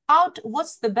out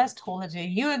what's the best holiday.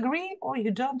 You agree or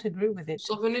you don't agree with it.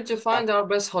 So we need to find our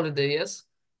best holiday, yes?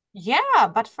 Yeah,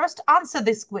 but first answer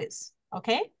this quiz,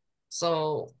 okay?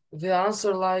 So the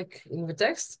answer like in the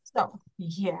text? So,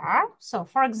 yeah. So,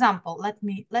 for example, let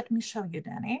me show you,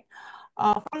 Danny.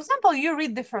 For example, you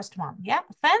read the first one, yeah?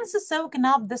 Fancy soaking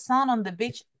up the sun on the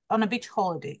beach on a beach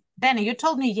holiday. Danny, you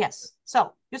told me yes.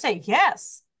 So, you say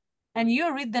yes. And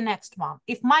you read the next one.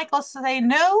 If Michael say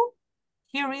no,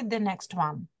 he read the next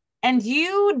one. And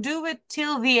you do it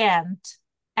till the end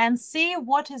and see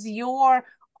what is your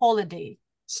holiday.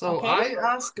 So Okay?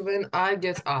 I ask when I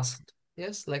get asked.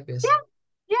 Yes, like this. Yeah.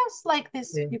 Yes, like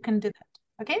this. Yeah. You can do that.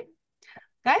 Okay?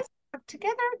 Guys, work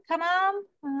together. Come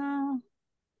on.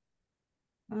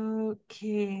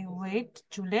 Okay, wait.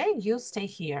 Julia, you stay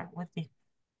here with me.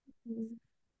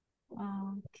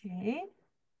 Okay.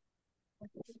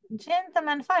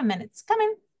 Gentlemen, 5 minutes. Come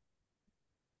in.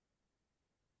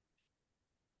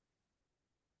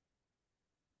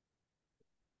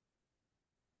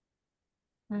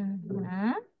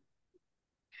 Mhm.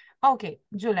 Okay,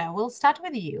 Julia, we'll start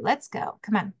with you. Let's go.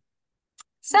 Come on.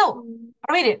 So,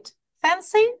 read it.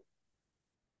 Fancy?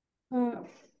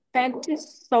 Fancy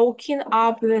soaking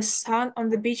up the sun on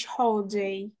the beach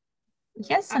holiday.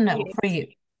 Yes or no Okay. for you?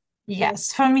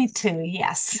 Yes, for me too.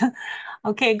 Yes.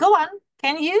 Okay, go on.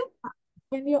 Can you?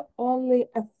 Can you only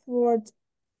afford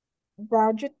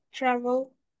budget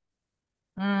travel?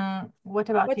 What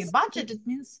about you? What's Budget, it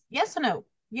means yes or no?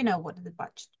 You know what is the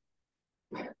budget.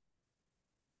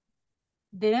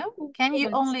 Do you know? Can you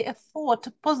What's only afford?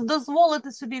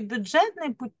 Дозволити собі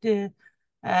бюджетне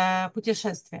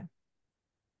путешествие?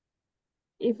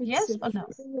 if it's Yes or no?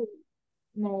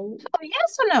 no. Oh,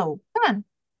 yes or no? Come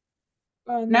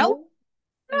on. No?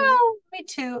 No. No, me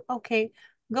too. Okay,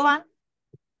 go on.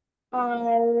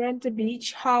 Rent a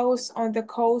beach house on the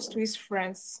coast with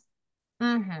friends.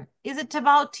 Is it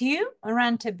about you?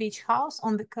 Rent a beach house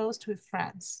on the coast with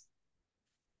friends?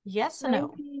 Yes or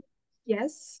no? Maybe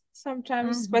yes,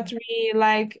 sometimes, but we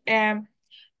like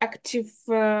active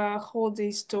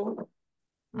holidays too.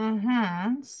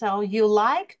 So you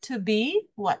like to be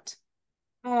what?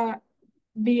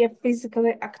 Be a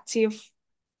physically active.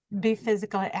 Be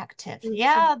physically active.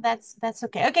 Yeah, that's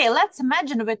okay. Okay, let's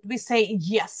imagine that we say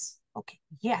yes. Okay,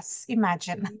 yes,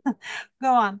 imagine.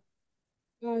 Go on.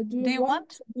 Do Do you you want want?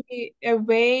 to be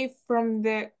away from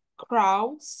the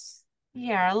crowds?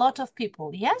 Yeah, a lot of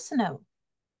people. Yes or no?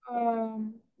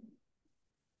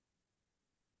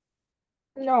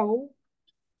 No.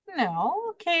 No,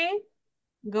 okay.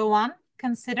 Go on.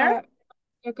 Consider.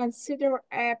 Consider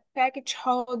a package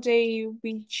holiday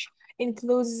which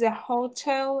includes the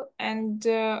hotel and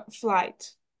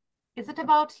flight. Is it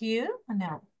about you?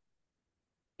 No.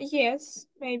 Yes,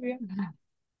 maybe.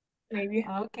 Maybe.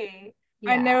 Okay.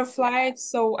 I Yeah. never fly,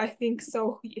 so I think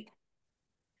so.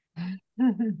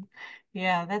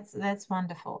 Yeah, that's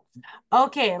wonderful.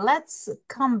 Okay, let's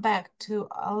come back to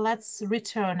let's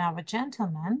return our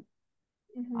gentleman.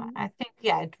 I think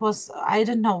yeah, it was I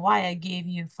don't know why I gave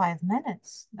you 5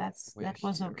 minutes. We're That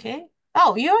was here. okay.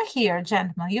 Oh, you're here,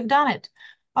 gentlemen. You've done it.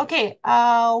 Okay,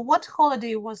 what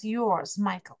holiday was yours,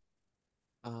 Michael?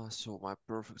 So my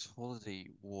perfect holiday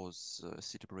was a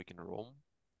city break in Rome.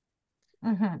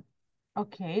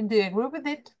 Okay, do you agree with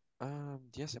it?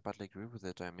 Yes, I partly agree with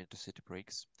it. I'm into city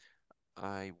breaks.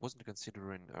 I wasn't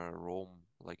considering Rome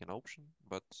like an option,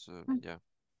 but yeah,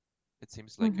 it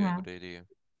seems like a good idea.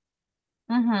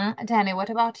 Danny, what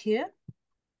about you?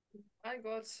 I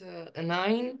got a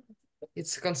 9.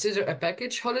 It's considered a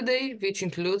package holiday, which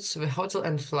includes the hotel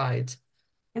and flight.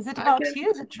 Is it I about can you?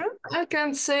 Is it true? I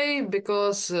can say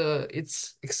because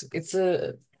it's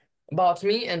about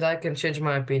me and I can change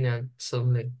my opinion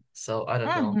suddenly. So I don't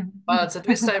know. But at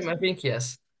this time, I think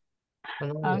yes. For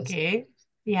now, yes. Okay.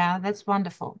 Yeah, that's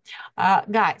wonderful.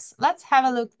 Guys, let's have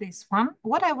a look this one.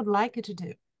 What I would like you to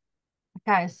do.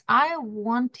 Guys, I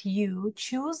want you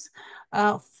choose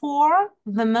 4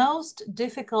 the most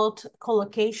difficult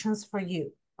collocations for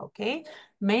you. Okay,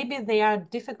 maybe they are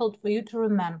difficult for you to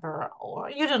remember or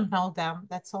you don't know them.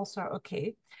 That's also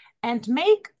okay. And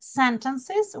make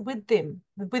sentences with them,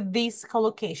 with these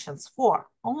collocations. 4,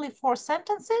 only 4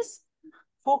 sentences,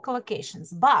 4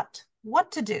 collocations. But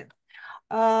what to do?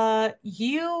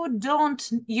 You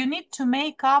need to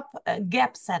make up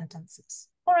gap sentences.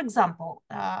 For example,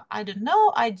 I don't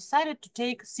know, I decided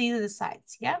to see the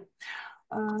sights, yeah?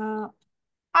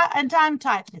 And I'm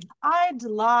typing, I'd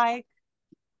like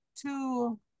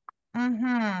to,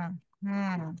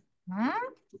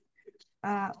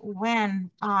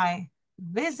 when I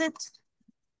visit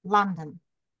London,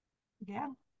 yeah,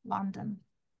 London.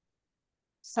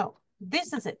 So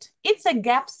this is it. It's a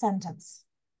gap sentence.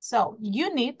 So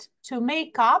you need to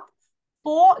make up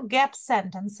 4 gap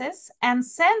sentences and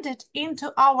send it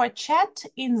into our chat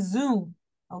in Zoom,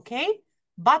 okay?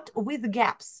 But with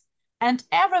gaps. And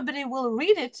everybody will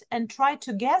read it and try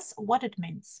to guess what it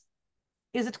means.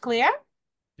 Is it clear?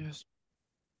 Yes.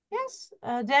 Yes.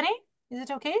 Danny, is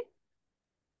it okay?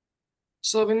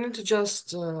 So we need to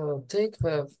just take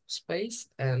the space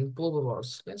and pull the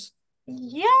words. Yes.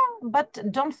 Yeah, but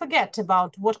don't forget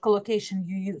about what collocation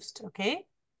you used, okay?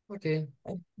 Okay.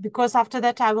 Because after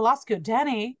that, I will ask you,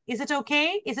 Danny, is it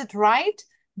okay? Is it right?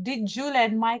 Did Julia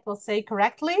and Michael say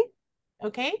correctly?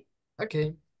 Okay.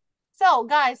 Okay. So,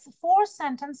 guys, 4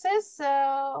 sentences,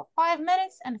 5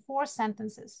 minutes and 4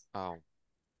 sentences. Oh,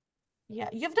 Yeah,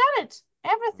 you've done it.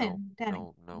 no, Everything, Danny.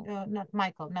 no. Not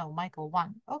Michael. No, Michael,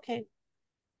 one. Okay.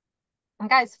 And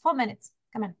guys, 4 minutes.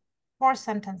 Come on. 4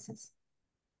 sentences.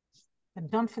 But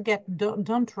don't forget,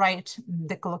 don't write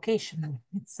the collocation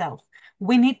itself.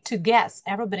 We need to guess.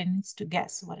 Everybody needs to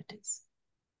guess what it is.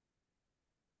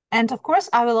 And of course,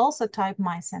 I will also type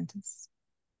my sentence.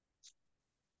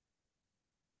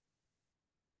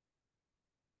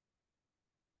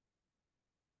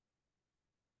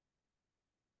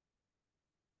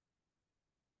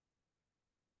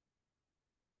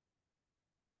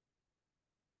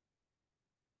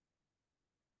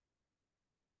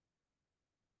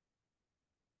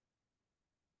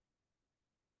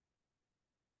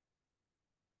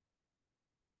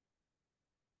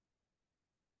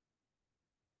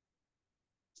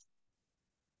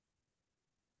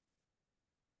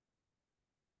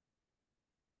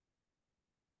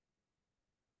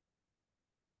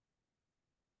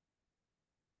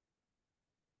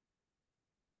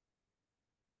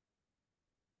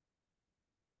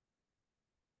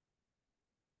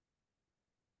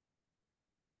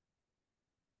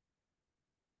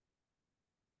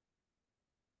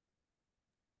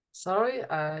 Sorry,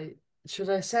 should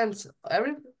I send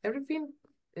everything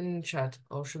in chat,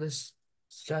 or should I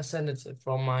just send it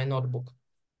from my notebook?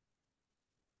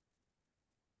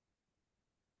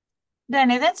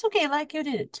 Danny, that's okay, like you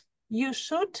did. You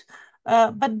should,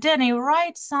 but Danny,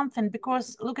 write something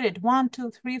because look at it. 1,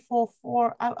 2, 3, 4,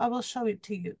 4. I will show it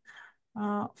to you.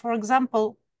 For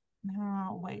example,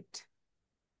 wait.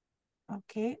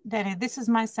 Okay, Danny, this is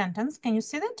my sentence. Can you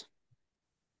see that?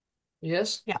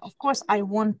 Yes. Yeah, of course, I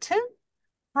want to,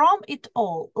 from it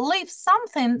all, leave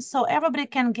something so everybody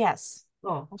can guess.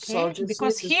 Oh, so Okay, just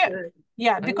because need to here,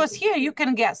 yeah, because here you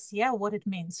can guess, yeah, what it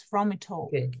means from it all.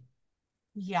 Okay.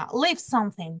 Yeah, leave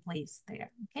something, please,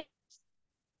 there. Okay.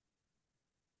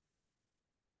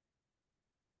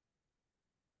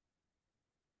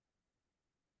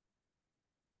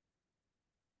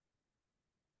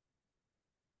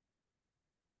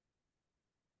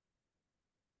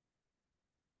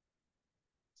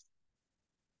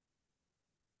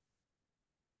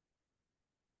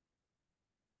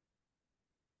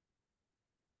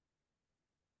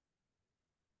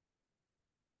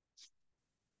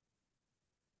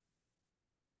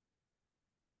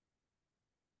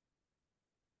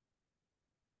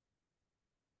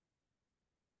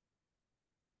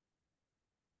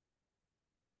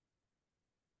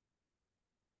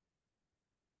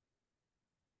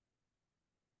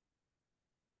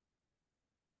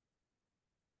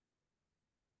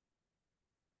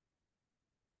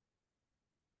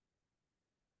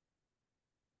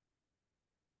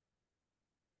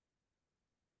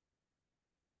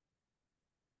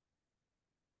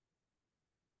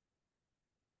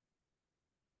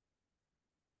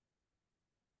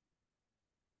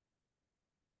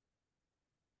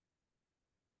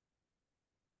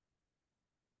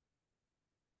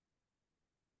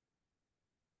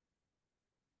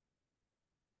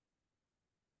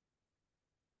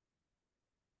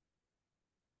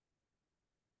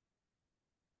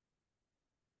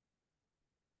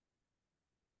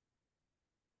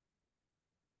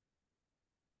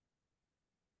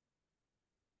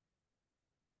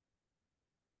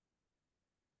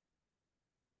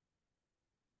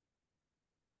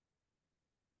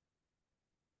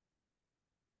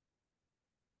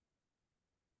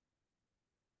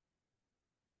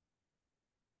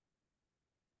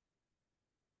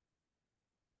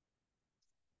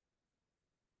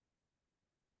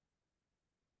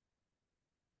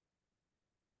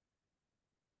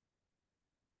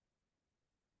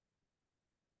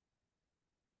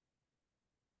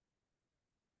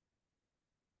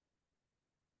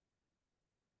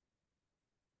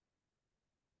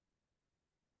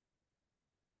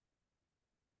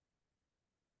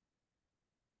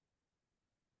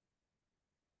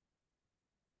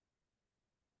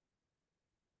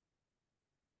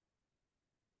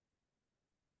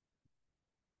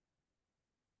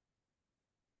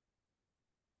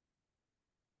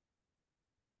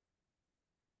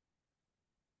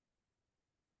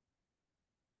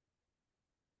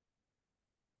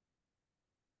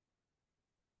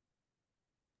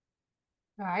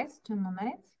 Guys, 2 more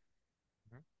minutes.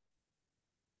 Mhm.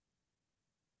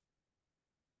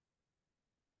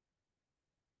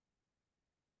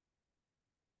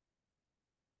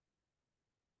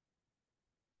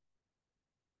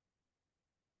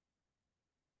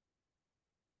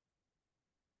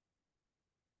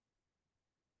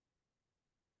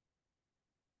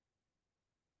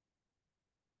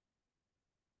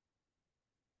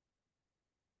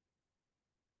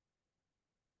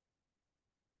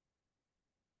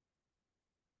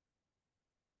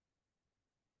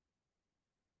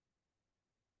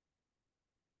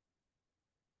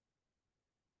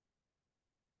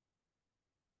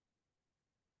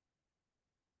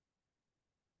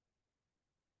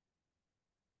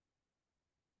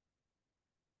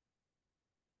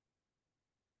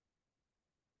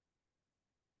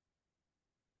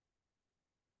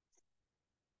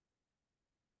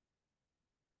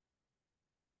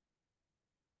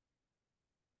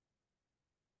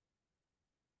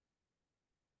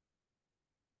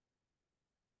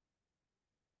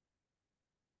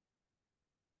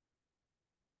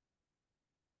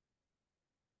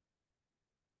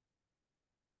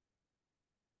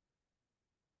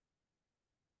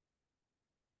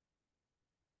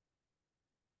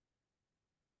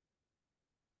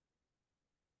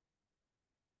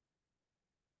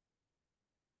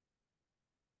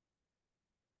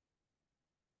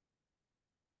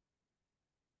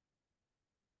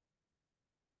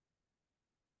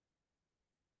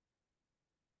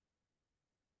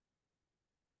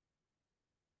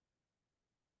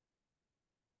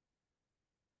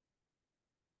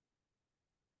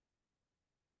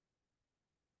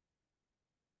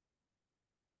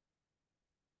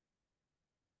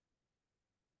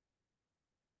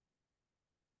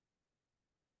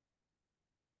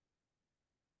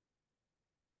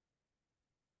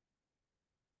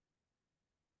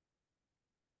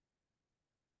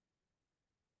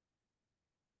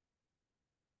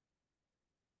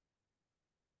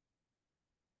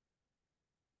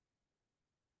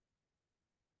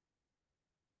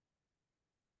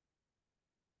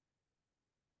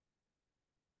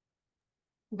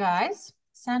 Guys,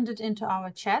 send it into our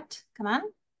chat. Come on.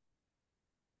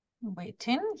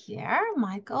 Waiting here.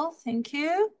 Michael, thank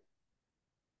you.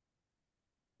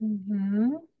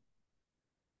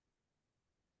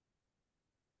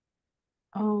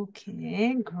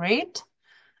 Okay, great.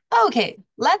 Okay,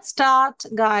 let's start,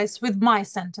 guys, with my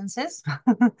sentences.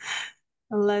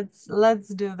 Let's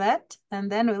do that,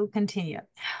 and then we'll continue.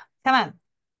 Come on.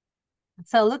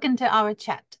 So look into our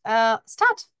chat.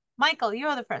 Start. Michael,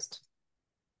 you're the first.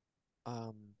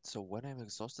 So when I'm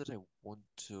exhausted, I want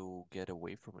to get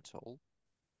away from it all.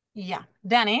 Yeah.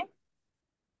 Danny?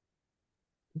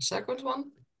 The second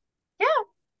one? Yeah.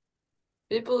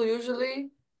 People usually...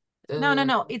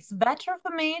 No. It's better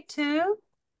for me to...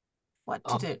 What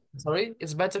to do? Sorry,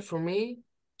 it's better for me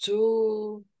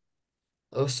to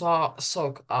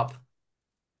soak up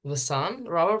the sun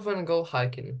rather than go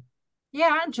hiking.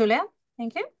 Yeah, Julia,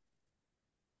 thank you.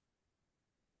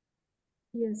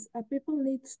 Yes, people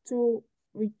need to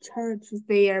recharge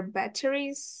their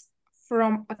batteries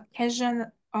from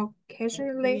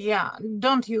occasionally. Yeah,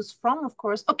 don't use from, of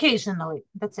course. Occasionally,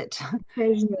 that's it.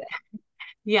 Occasionally.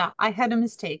 Yeah, I had a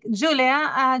mistake.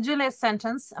 Julia's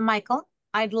sentence, Michael,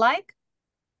 I'd like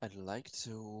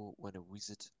to, when I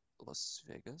visit Las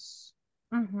Vegas,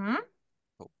 Mm-hmm.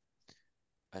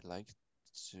 I'd like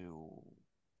to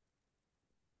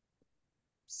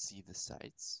see the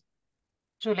sights.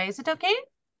 Julia, is it okay?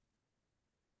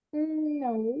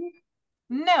 No.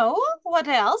 No, what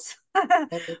else?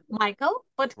 Michael,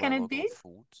 what can Try it local be?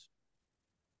 food.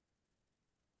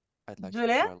 I'd like to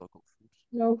Julia? try local food.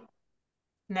 No.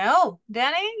 No.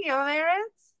 Danny, your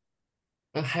parents?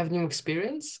 Have new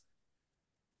experience?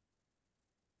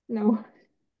 No.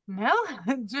 No.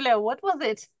 Julia, what was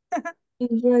it?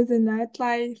 Enjoy the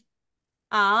nightlife.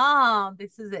 Ah,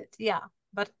 this is it. Yeah.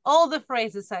 But all the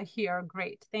phrases are here.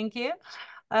 Great. Thank you.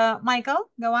 Michael,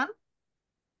 go on.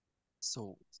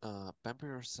 So, pamper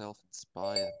yourself and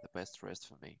spa is the best rest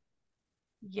for me.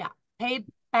 Yeah.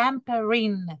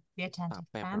 Pampering. Be attentive.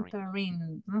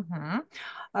 Pampering. Pampering.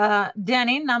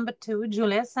 Danny, number 2,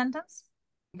 Julia's sentence.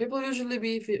 People usually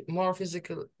be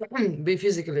physically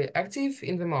active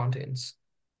in the mountains.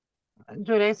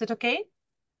 Julia, is it okay?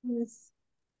 Yes.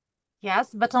 Yes,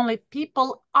 but only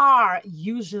people are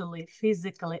usually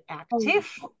physically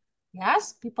active.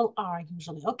 Yes, people are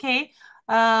usually. Okay.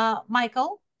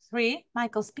 Michael, 3.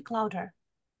 Michael, speak louder.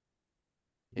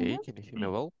 Hey, can you hear me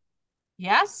well?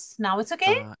 Yes, now it's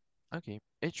okay. Okay.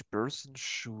 Each person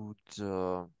should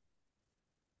 5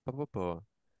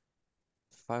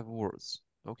 words.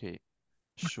 Okay.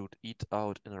 Should eat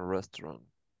out in a restaurant.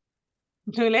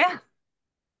 Julia?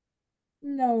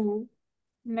 No.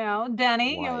 No.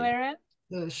 Danny, you Why? wear it?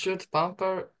 Should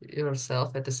pamper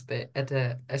yourself at a spa.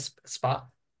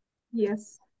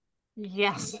 Yes.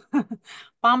 Yes.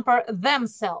 Pamper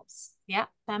themselves. Yeah,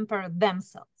 pamper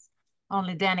themselves.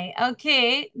 Only Danny.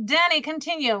 Okay, Danny,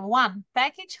 continue. 1,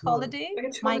 package holiday.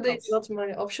 Package holiday Michael. is not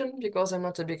my option because I'm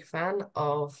not a big fan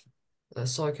of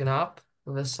soaking up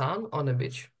the sun on a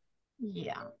beach.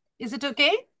 Yeah. Is it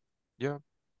okay? Yeah.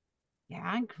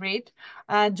 Yeah, great.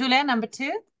 Julia, number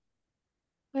 2.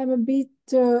 I'm a bit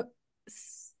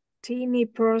stingy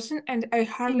person and I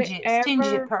hardly Stingy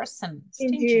ever person.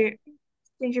 stingy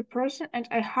person and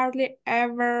I hardly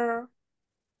ever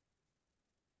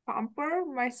pamper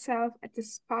myself at the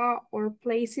spa or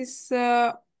places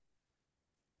like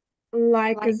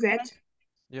that.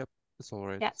 Yep. It's all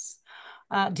right. Yes.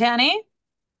 Danny?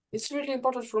 It's really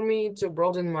important for me to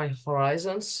broaden my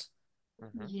horizons.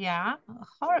 Yeah,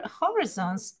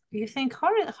 horizons. You think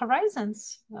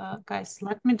horizons? Guys,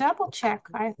 let me double check.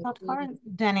 I thought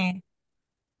Danny.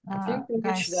 I think in each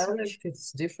Guys, dialect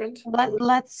it's different.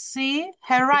 let's see.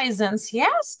 Horizons.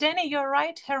 Yes, Danny, you're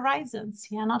right. Horizons.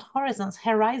 Yeah, not horizons.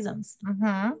 Horizons.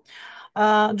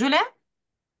 Julia?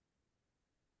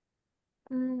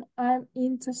 I'm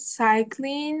into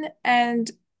cycling and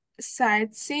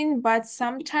sightseeing, but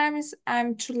sometimes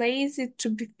I'm too lazy to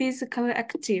be physically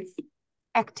active.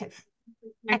 Active.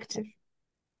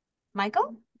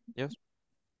 Michael? Yes.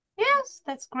 Yes,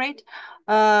 that's great.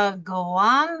 Go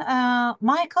on.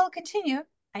 Michael, continue,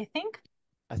 I think.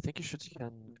 I think you should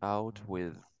hang out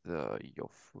with your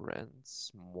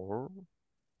friends more.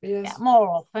 Yeah, Yes. more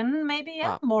often, maybe.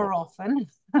 Yeah, more More. often.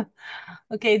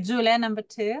 Okay, Julia, number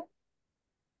 2.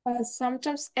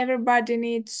 Sometimes everybody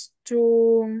needs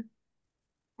to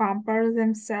pamper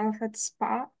themselves at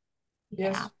spa.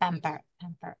 Yeah, Yes. pamper.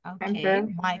 Okay, Pamper.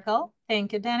 Michael.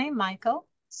 Thank you, Danny. Michael.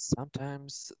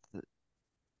 Sometimes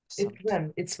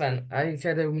It's when I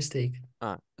had a mistake.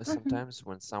 sometimes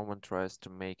when someone tries to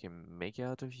make a make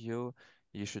out of you,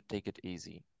 you should take it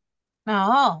easy.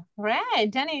 Oh, right.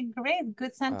 Danny, great.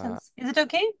 Good sentence. Is it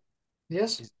okay?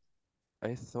 Yes.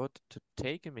 I thought to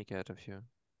take a mick out of you.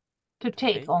 To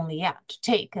take Make? only, yeah. To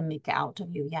take a mick out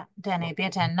of you, yeah. Danny,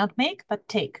 better not make, but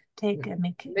take. Take a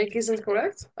Mickey. Make isn't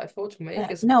correct? I thought make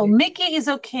is No, okay. Mickey is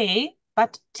okay,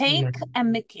 but take No. a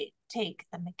Mickey. Take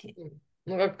a Mickey.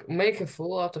 Like, make a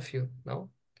fool out of you. No?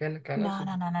 Cannot No, you?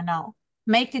 no, no, no, no.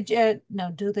 Make a joke.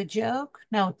 No, do the joke.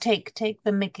 No, take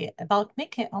the Mickey. About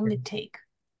Mickey, only take.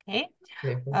 Okay.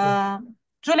 Okay.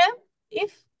 Julia,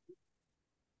 if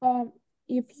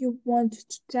If you want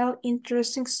to tell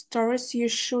interesting stories, you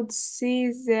should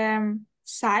see the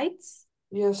sites.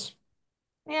 Yes.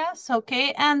 yes,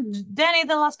 okay. And Danny,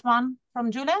 the last one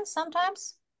from Julia,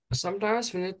 sometimes.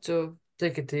 Sometimes we need to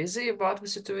take it easy about the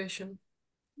situation.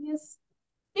 Yes.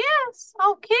 Yes,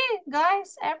 okay,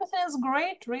 guys, everything is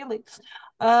great, really.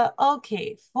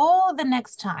 Okay, for the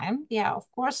next time, yeah, of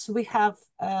course, we have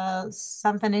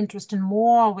something interesting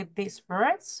more with these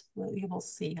words. Well, you will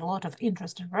see a lot of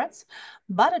interesting words,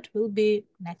 but it will be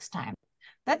next time.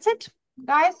 That's it,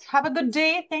 guys. Have a good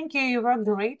day. Thank you. You were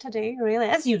great today, really,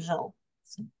 as usual.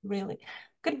 Really.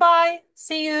 Goodbye.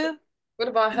 See you.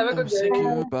 Goodbye. Have a Oh, good thank day.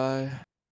 you. Bye.